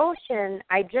devotion,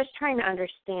 I'm just trying to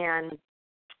understand,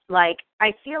 I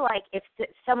feel like if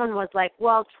someone was like,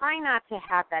 well, try not to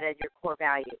have that as your core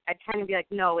value, I'd kind of be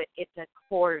like, no, it's a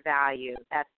core value.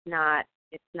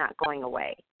 It's not going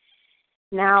away.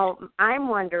 Now, I'm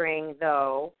wondering,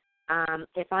 though,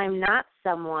 if I'm not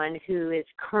someone who is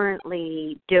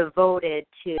currently devoted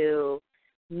to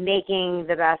making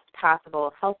the best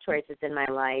possible health choices in my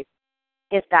life,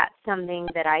 if that's something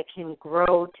that I can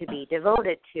grow to be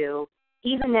devoted to,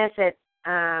 even if it's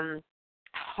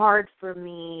hard for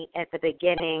me at the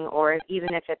beginning, or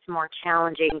even if it's more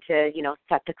challenging to,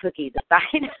 set the cookies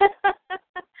aside.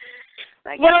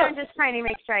 I'm just trying to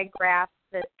make sure I grasp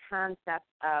this concept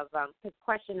of, because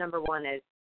question number one is,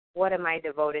 what am I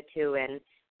devoted to? And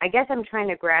I guess I'm trying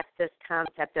to grasp this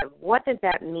concept of what does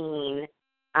that mean,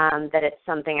 that it's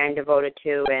something I'm devoted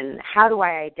to, and how do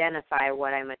I identify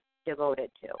what I'm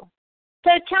devoted to?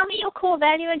 So tell me your core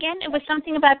value again. It was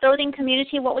something about building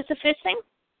community. What was the first thing?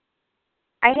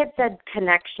 I had said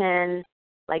connection,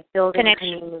 building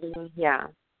community. Yeah.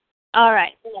 All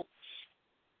right.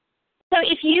 So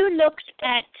if you looked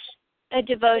at a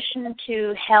devotion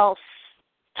to health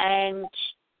and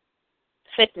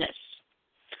fitness,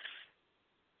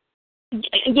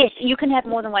 yes, you can have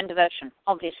more than one devotion,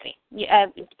 obviously.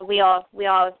 We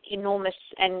are enormous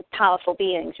and powerful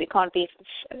beings. We can't be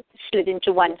slid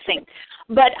into one thing.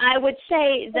 But I would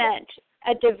say that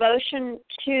a devotion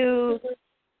to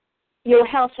your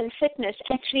health and fitness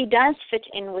actually does fit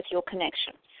in with your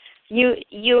connection.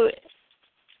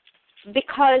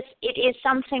 Because it is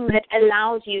something that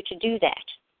allows you to do that.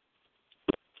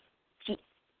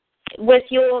 With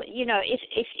your,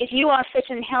 if you are fit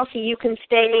and healthy, you can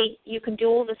do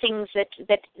all the things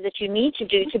that you need to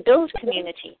do to build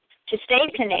community, to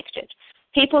stay connected.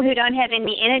 People who don't have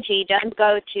any energy don't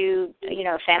go to,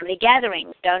 family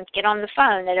gatherings, don't get on the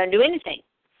phone, they don't do anything.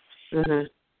 Mm-hmm.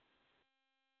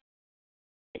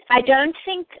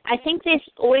 I think there's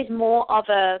always more of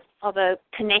a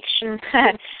connection.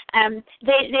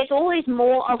 There's always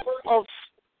more of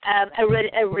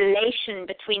a relation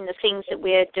between the things that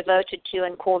we're devoted to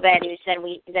and core values than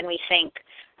we think.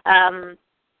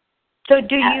 So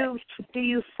do you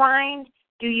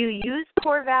use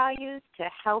core values to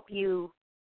help you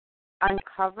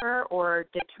uncover or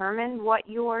determine what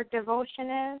your devotion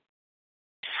is?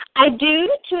 I do,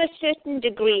 to a certain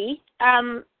degree.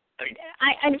 For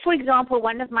example,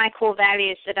 one of my core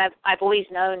values that I've always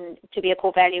known to be a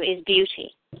core value is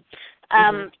beauty.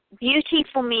 Beauty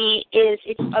for me is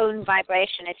its own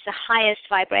vibration. It's the highest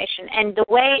vibration, and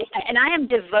I am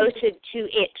devoted to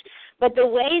it. But the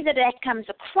way that comes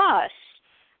across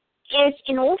is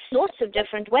in all sorts of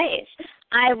different ways.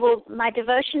 My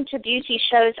devotion to beauty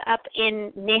shows up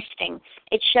in nesting.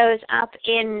 It shows up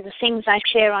in the things I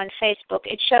share on Facebook.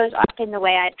 It shows up in the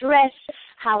way I dress,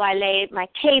 how I lay my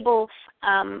table,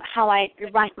 how I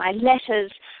write my letters.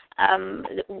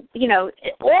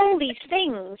 All these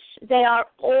things, they are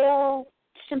all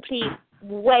simply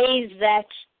ways that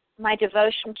my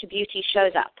devotion to beauty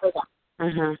shows up.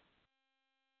 Mm-hmm.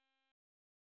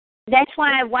 That's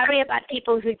why I worry about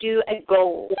people who do a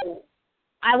goal.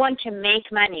 I want to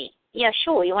make money. Yeah,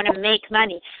 sure, you want to make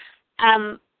money.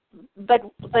 But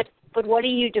what are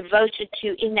you devoted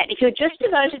to in that? If you're just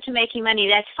devoted to making money,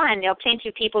 that's fine. There are plenty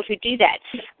of people who do that.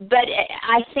 But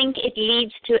I think it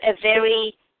leads to a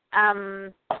very a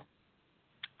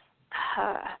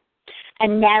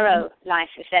narrow life,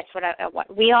 if that's what I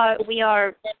want. We are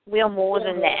more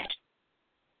than that.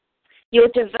 Your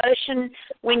devotion,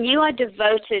 when you are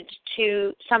devoted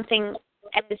to something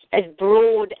as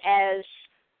broad as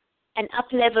an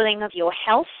up-leveling of your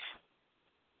health,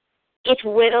 it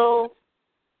will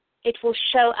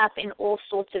show up in all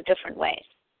sorts of different ways.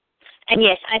 And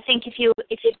yes, I think if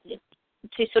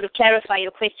to sort of clarify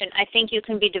your question, I think you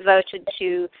can be devoted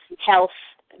to health,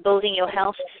 building your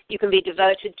health. You can be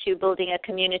devoted to building a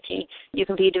community. You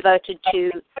can be devoted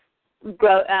to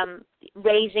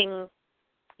raising,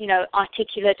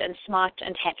 articulate and smart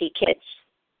and happy kids.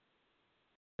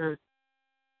 Mm.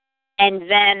 And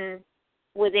then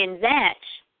within that,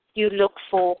 you look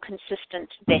for consistent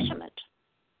betterment.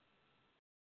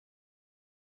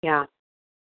 Yeah.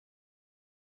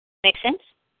 Make sense?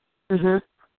 Mm-hmm.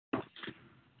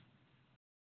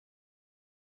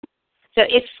 So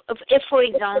if for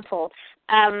example,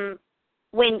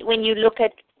 when you look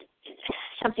at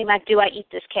something like, do I eat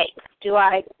this cake? Do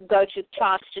I go to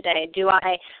class today? Do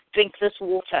I drink this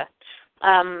water?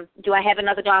 Do I have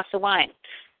another glass of wine?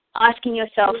 Asking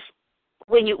yourself,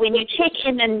 when you check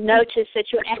in and notice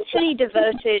that you're actually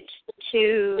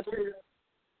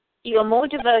you're more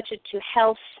devoted to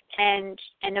health and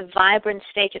a vibrant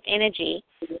state of energy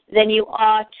than you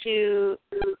are to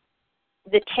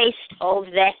the taste of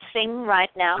that thing right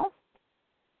now,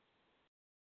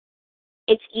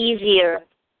 it's easier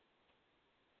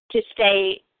to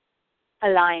stay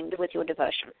aligned with your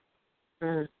devotion.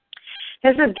 Mm.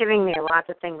 This is giving me a lot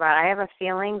to think about. I have a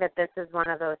feeling that this is one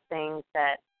of those things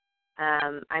that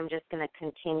I'm just going to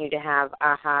continue to have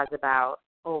ahas about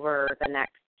over the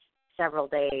next several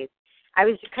days.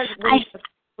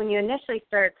 When you initially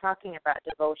started talking about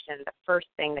devotion, the first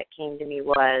thing that came to me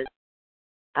was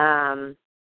I'm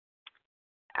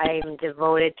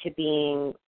devoted to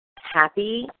being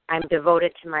happy. I'm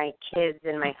devoted to my kids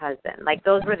and my husband. Like,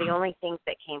 those were the only things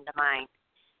that came to mind.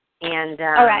 And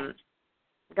all right.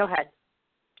 Go ahead.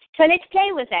 So let's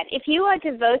play with that. If you are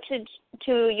devoted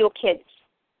to your kids,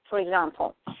 for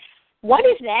example, what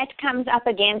if that comes up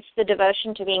against the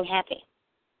devotion to being happy?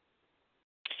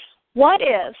 What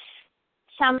if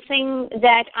something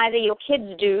that either your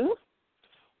kids do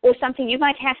or something you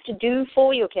might have to do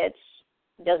for your kids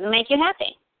doesn't make you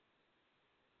happy?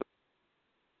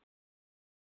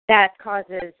 That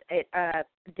causes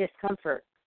discomfort.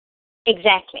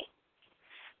 Exactly.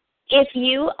 If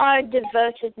you are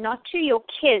devoted not to your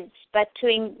kids, but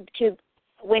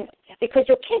because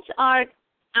your kids are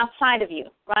outside of you,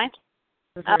 right?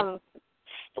 Mm-hmm.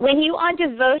 When you are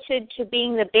devoted to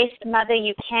being the best mother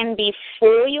you can be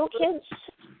for your kids,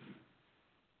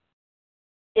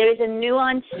 there is a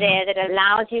nuance there that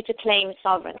allows you to claim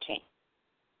sovereignty.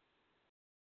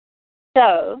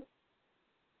 So,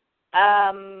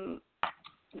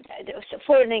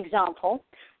 for an example,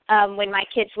 when my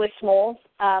kids were small,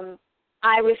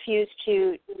 I would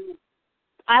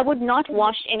not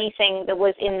wash anything that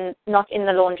was not in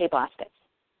the laundry basket,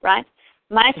 right?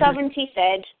 My sovereignty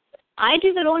said, I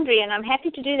do the laundry, and I'm happy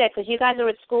to do that because you guys are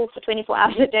at school for 24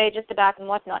 hours a day just about and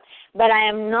whatnot, but I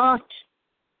am not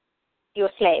your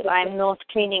slave. I am not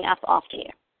cleaning up after you.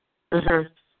 Mm-hmm.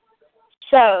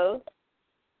 So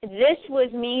this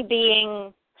was me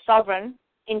being sovereign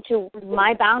into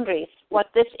my boundaries, what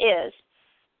this is.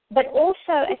 but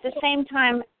also at the same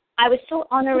time, I was still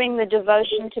honoring the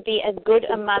devotion to be as good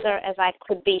a mother as I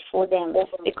could be for them,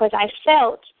 because I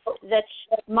felt that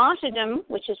martyrdom,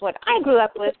 which is what I grew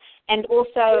up with, and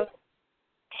also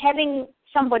having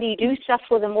somebody do stuff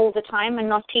for them all the time and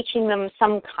not teaching them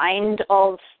some kind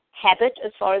of habit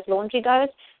as far as laundry goes,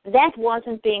 that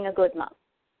wasn't being a good mom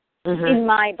in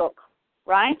my book,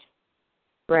 right?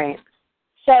 Right.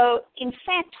 So, in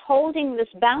fact, holding this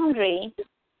boundary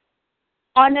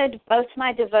honored both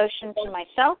my devotion to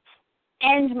myself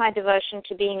and my devotion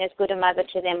to being as good a mother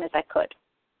to them as I could.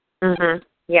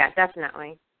 Yeah,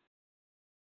 definitely.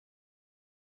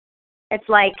 It's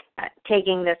like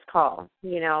taking this call.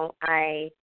 You know,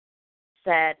 I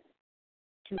said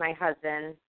to my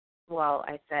husband, well,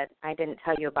 I said, I didn't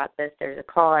tell you about this. There's a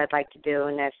call I'd like to do,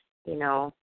 and if, you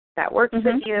know, that works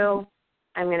with you,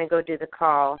 I'm going to go do the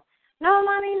call. No,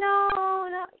 Mommy, no.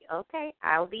 Okay,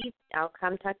 I'll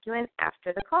come tuck you in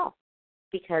after the call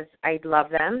because I love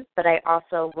them, but I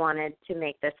also wanted to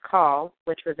make this call,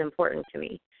 which was important to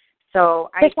me. So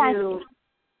I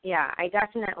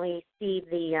definitely see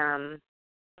the,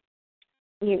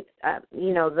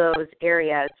 those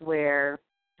areas where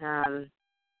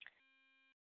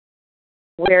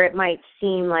it might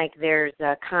seem like there's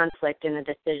a conflict in a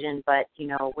decision, but, you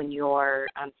know, when you're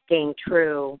staying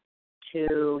true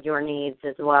to your needs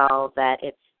as well, that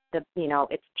it's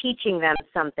it's teaching them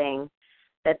something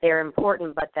that they're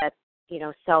important, but that, you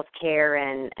know, self-care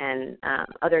and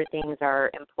other things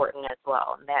are important as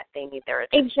well, and that they need their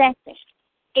attention.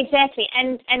 Exactly.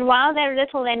 And while they're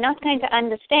little, they're not going to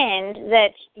understand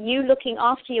that you looking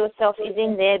after yourself is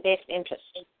in their best interest.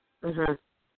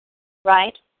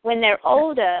 Right? When they're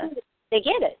older, they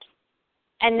get it.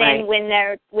 And then when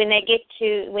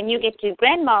you get to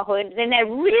grandmahood, then they're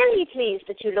really pleased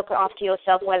that you look after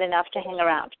yourself well enough to hang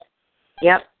around.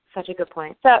 Yep, such a good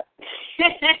point. So,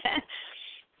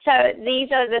 so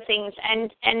these are the things,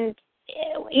 and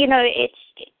you know, it's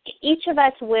each of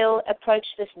us will approach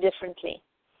this differently.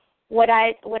 What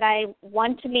I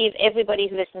want to leave everybody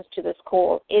who listens to this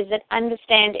call is that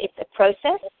understand it's a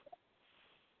process.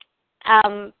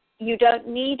 You don't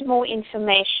need more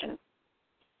information.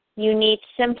 You need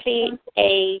simply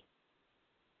a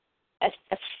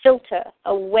filter,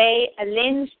 a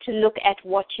lens to look at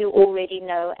what you already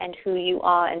know and who you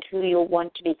are and who you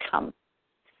want to become.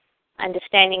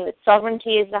 Understanding that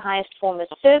sovereignty is the highest form of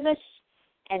service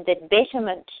and that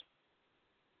betterment,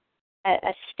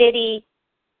 a steady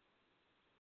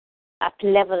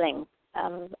up-leveling,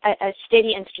 a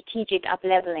steady and strategic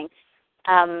up-leveling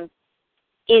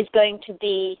is going to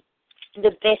be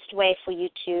the best way for you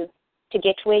to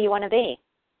get to where you want to be.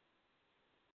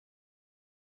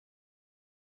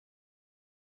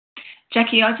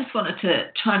 Jackie, I just wanted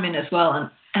to chime in as well.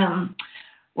 And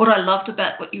what I loved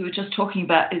about what you were just talking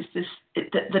about is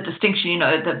the distinction. You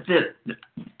know,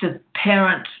 the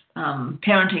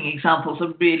parenting examples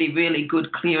are really, really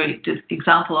good, clear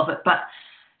example of it. But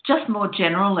just more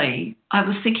generally, I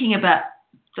was thinking about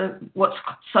what's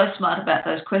so smart about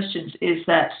those questions is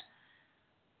that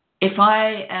if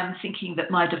I am thinking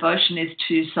that my devotion is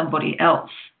to somebody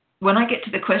else, when I get to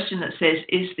the question that says,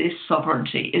 is this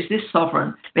sovereignty? Is this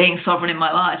being sovereign in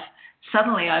my life?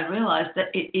 Suddenly I realize that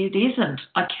it isn't.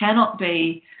 I cannot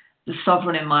be the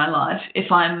sovereign in my life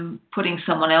if I'm putting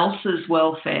someone else's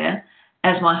welfare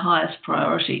as my highest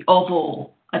priority of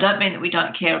all. I don't mean that we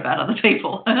don't care about other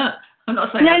people. I'm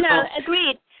not saying that. No,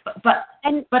 agreed. But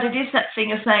it is that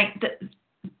thing of saying that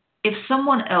if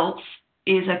someone else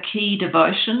is a key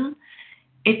devotion,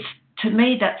 it's, to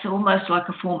me, that's almost like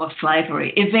a form of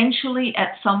slavery. Eventually,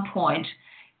 at some point,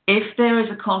 if there is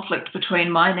a conflict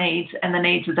between my needs and the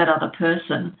needs of that other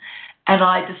person, and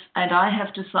I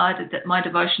have decided that my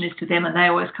devotion is to them and they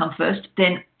always come first,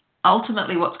 then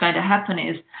ultimately what's going to happen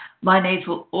is my needs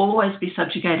will always be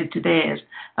subjugated to theirs.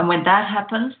 And when that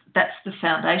happens, that's the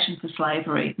foundation for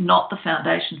slavery, not the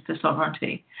foundation for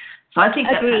sovereignty. So I think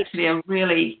that's actually a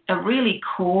really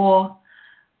core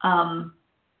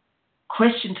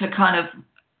question to kind of,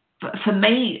 for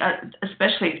me,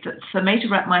 especially for me to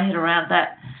wrap my head around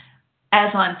that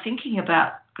as I'm thinking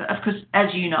about, because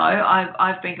as you know,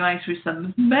 I've been going through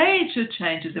some major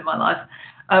changes in my life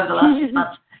over the last 6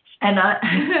 months. And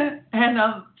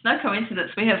it's no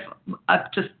coincidence. We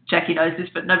have, Jackie knows this,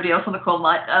 but nobody else on the call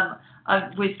might.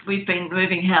 We've been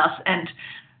moving house, and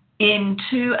in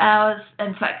 2 hours,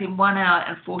 in fact, in 1 hour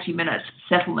and 40 minutes,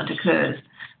 settlement occurs.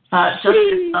 Just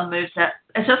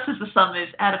as the sun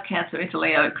moves out of Cancer into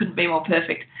Leo, it couldn't be more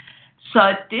perfect.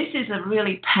 So this is a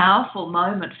really powerful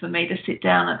moment for me to sit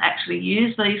down and actually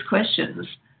use these questions,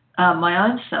 my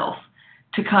own self,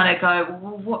 to kind of go,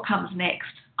 well, what comes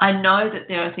next? I know that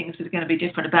there are things that are going to be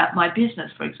different about my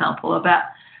business, for example, about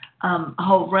a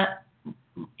whole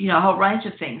range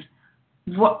of things.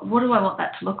 What do I want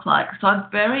that to look like? So I'm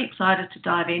very excited to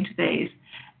dive into these,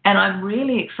 and I'm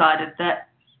really excited that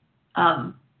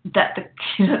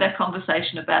that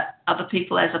conversation about other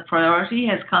people as a priority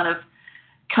has kind of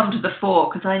come to the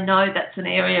fore, because I know that's an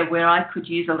area where I could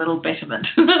use a little betterment.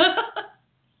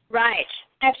 Right,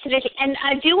 absolutely. And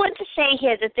I do want to say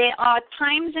here that there are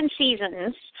times and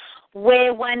seasons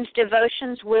where one's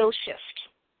devotions will shift.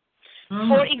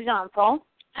 For example,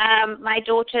 my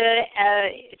daughter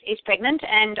is pregnant,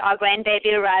 and our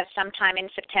grandbaby arrives sometime in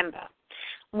September.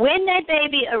 When that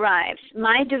baby arrives,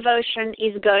 my devotion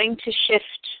is going to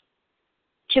shift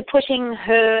to putting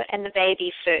her and the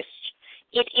baby first.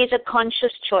 It is a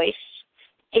conscious choice.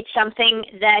 It's something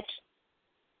that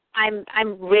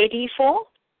I'm ready for.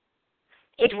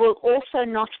 It will also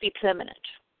not be permanent.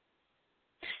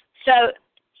 So,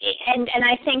 and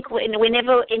I think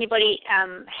whenever anybody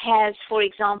has, for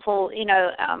example,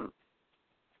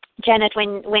 Janet,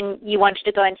 when you wanted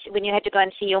to go and when you had to go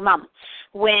and see your mum,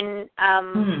 when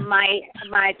my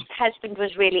husband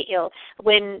was really ill,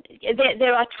 when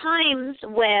there are times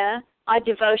where our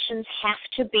devotions have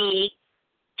to be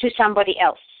to somebody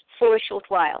else for a short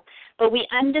while, but we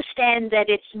understand that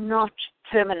it's not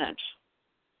permanent.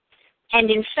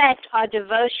 And in fact, our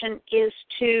devotion is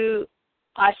to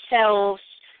ourselves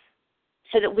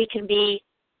so that we can be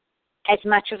as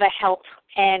much of a help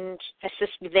and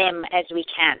assist them as we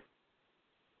can.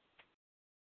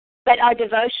 But our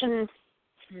devotion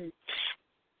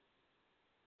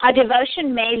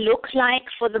may look like,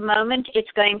 for the moment,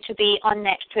 it's going to be on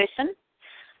that person,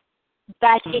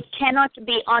 but it cannot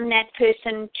be on that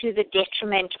person to the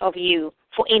detriment of you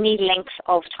for any length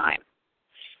of time.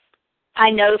 I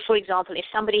know, for example, if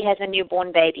somebody has a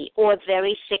newborn baby or a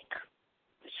very sick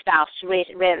spouse, we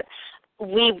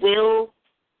will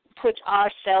put our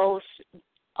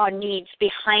needs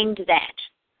behind that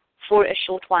for a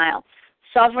short while.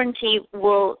 Sovereignty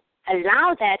will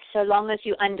allow that so long as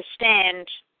you understand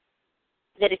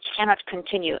that it cannot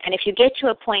continue. And if you get to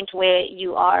a point where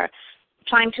you are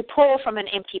trying to pour from an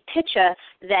empty pitcher,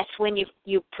 that's when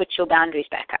you put your boundaries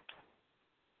back up.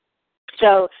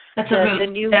 So that's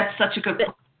such a good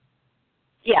point.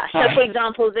 Yeah. So, for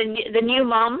example, the new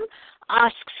mom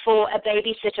asks for a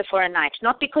babysitter for a night,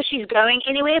 not because she's going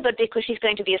anywhere, but because she's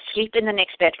going to be asleep in the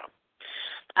next bedroom.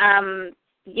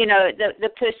 The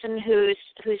person who's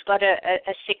got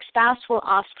a sick spouse will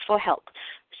ask for help.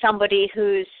 Somebody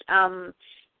who's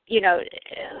you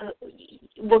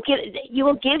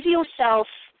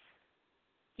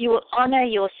will honor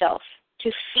yourself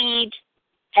to feed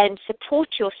and support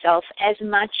yourself as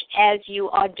much as you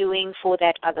are doing for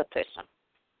that other person.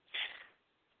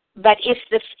 But if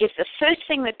the first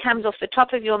thing that comes off the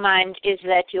top of your mind is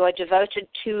that you are devoted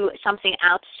to something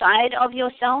outside of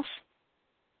yourself,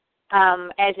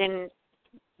 as in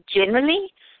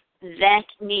generally, that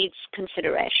needs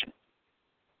consideration.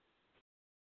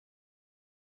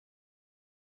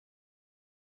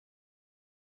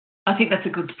 I think that's a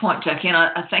good point, Jackie, and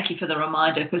I thank you for the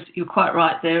reminder, because you're quite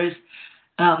right. There is,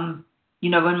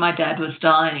 when my dad was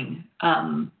dying,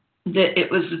 that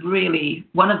it was really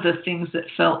one of the things that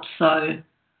felt so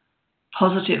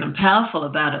positive and powerful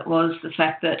about it was the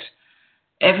fact that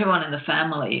everyone in the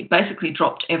family basically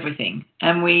dropped everything,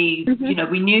 and we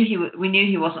knew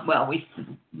he wasn't well. We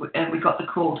got the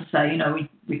call to say,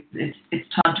 it's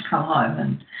time to come home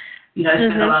and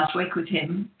spend the last week with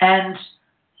him, and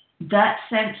that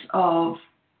sense of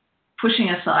pushing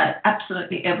aside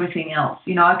absolutely everything else.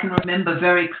 I can remember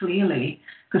very clearly,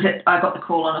 because I got the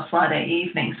call on a Friday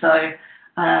evening, so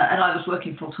and I was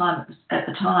working full time at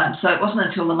the time, so it wasn't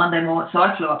until the Monday morning. So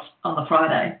I flew up on the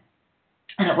Friday,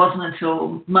 and it wasn't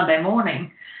until Monday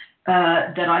morning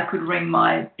that I could ring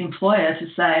my employer to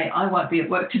say, I won't be at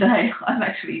work today. I'm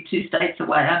actually 2 states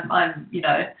away. I'm a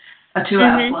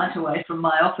 2-hour flight away from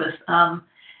my office.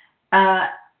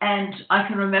 And I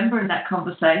can remember in that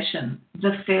conversation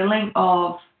the feeling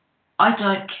of, I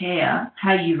don't care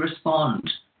how you respond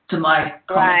to my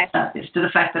comments about this, to the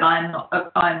fact that I'm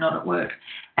not at work.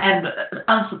 And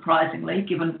unsurprisingly,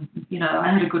 given I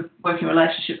had a good working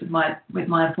relationship with my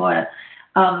employer,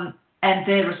 and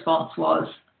their response was,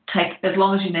 take as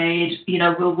long as you need.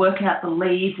 We'll work out the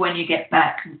leave when you get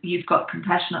back. You've got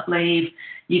compassionate leave.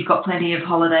 You've got plenty of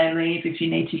holiday leave if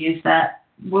you need to use that.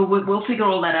 We'll figure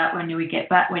all that out when you get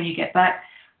back.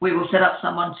 We will set up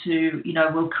someone to,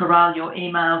 we'll corral your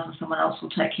emails and someone else will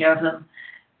take care of them.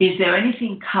 Is there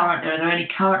anything current? Are there any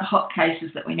current hot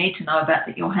cases that we need to know about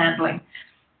that you're handling?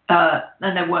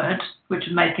 And there weren't, which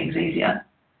made things easier.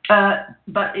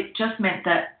 But it just meant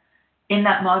that in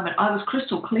that moment I was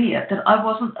crystal clear that I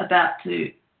wasn't about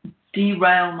to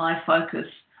derail my focus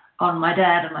on my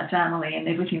dad and my family and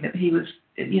everything that he was,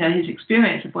 his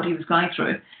experience of what he was going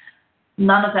through.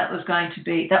 None of that was going to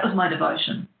be, that was my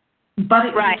devotion. But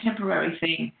it was a temporary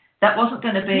thing. That wasn't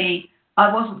going to be,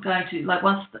 I wasn't going to, like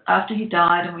once after he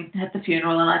died and we had the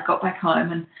funeral and I got back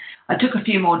home and I took a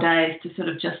few more days to sort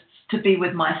of just to be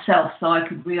with myself so I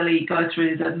could really go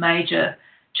through the major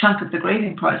chunk of the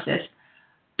grieving process,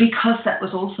 because that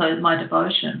was also my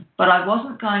devotion. But I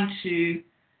wasn't going to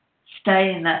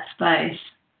stay in that space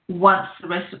once the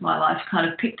rest of my life kind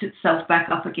of picked itself back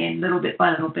up again, little bit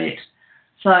by little bit.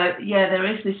 So, yeah, there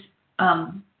is this,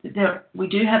 we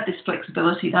do have this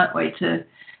flexibility, don't we, to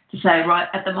say, right,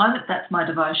 at the moment, that's my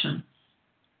devotion.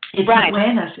 It's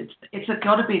awareness. It's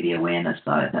got to be the awareness,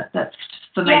 though. That's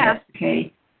for me, that's the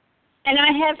key. And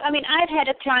I've had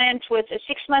a client with a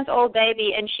 6-month-old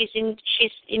baby, and she's in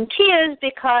tears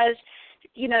because,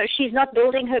 she's not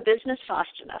building her business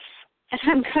fast enough. And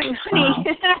I'm going, honey,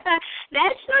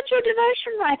 that's not your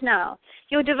devotion right now.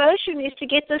 Your devotion is to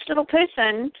get this little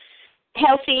person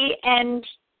healthy and,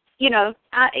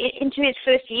 into his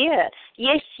first year.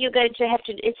 Yes, you're going to have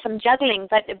to, it's some juggling,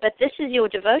 but this is your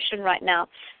devotion right now.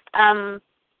 And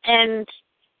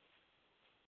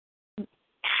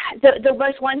the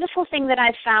most wonderful thing that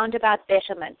I've found about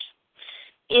Betterment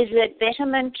is that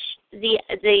Betterment,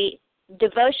 the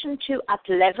devotion to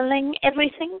UpLeveling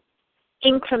everything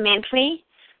incrementally,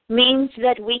 means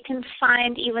that we can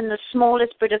find even the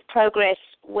smallest bit of progress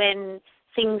when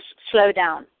things slow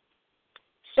down.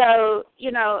 So,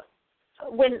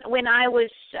 when I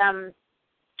was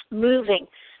moving,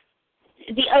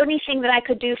 the only thing that I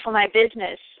could do for my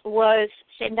business was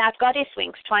send out goddess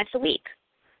winks twice a week.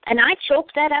 And I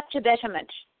chalked that up to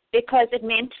Betterment because it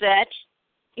meant that,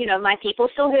 my people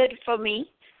still heard from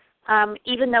me,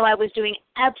 even though I was doing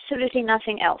absolutely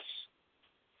nothing else.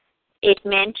 It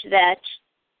meant that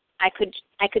I could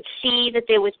see that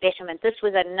there was betterment. This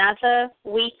was another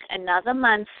week, another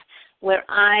month where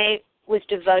I was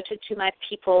devoted to my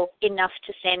people enough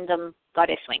to send them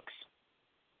goddess winks.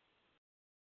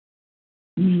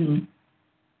 Mm.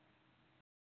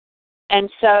 And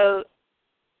so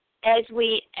as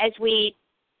we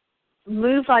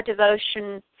move our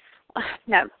devotion,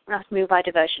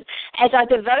 as our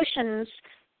devotions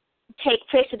take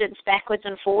precedence backwards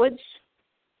and forwards,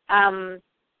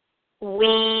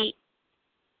 we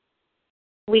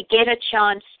get a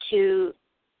chance to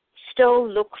still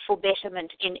look for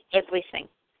betterment in everything.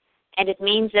 And it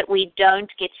means that we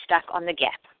don't get stuck on the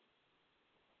gap.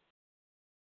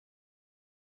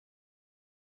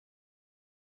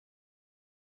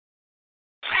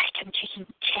 Right, I'm checking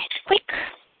chat quick.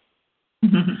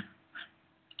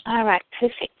 All right,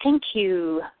 perfect. Thank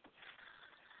you.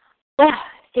 Well,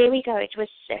 there we go. It was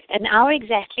an hour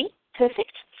exactly.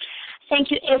 Perfect. Thank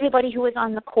you, everybody who was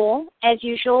on the call. As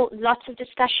usual, lots of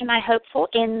discussion, I hope, for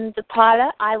in the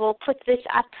parlor. I will put this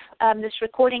up, this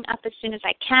recording up as soon as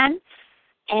I can.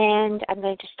 And I'm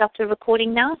going to stop the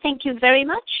recording now. Thank you very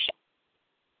much.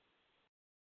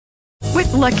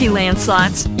 With Lucky Land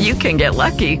Slots, you can get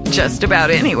lucky just about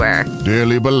anywhere.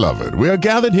 Dearly beloved, we are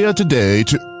gathered here today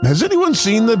to... Has anyone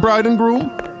seen the bride and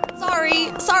groom?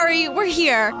 Sorry, we're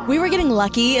here. We were getting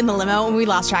lucky in the limo and we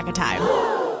lost track of time.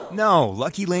 No,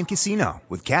 Lucky Land Casino,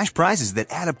 with cash prizes that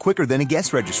add up quicker than a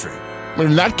guest registry.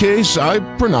 In that case, I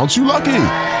pronounce you lucky.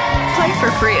 Play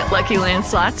for free at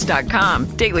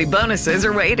LuckyLandSlots.com. Daily bonuses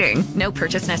are waiting. No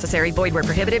purchase necessary. Void where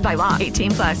prohibited by law.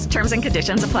 18+. Terms and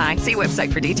conditions apply. See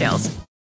website for details.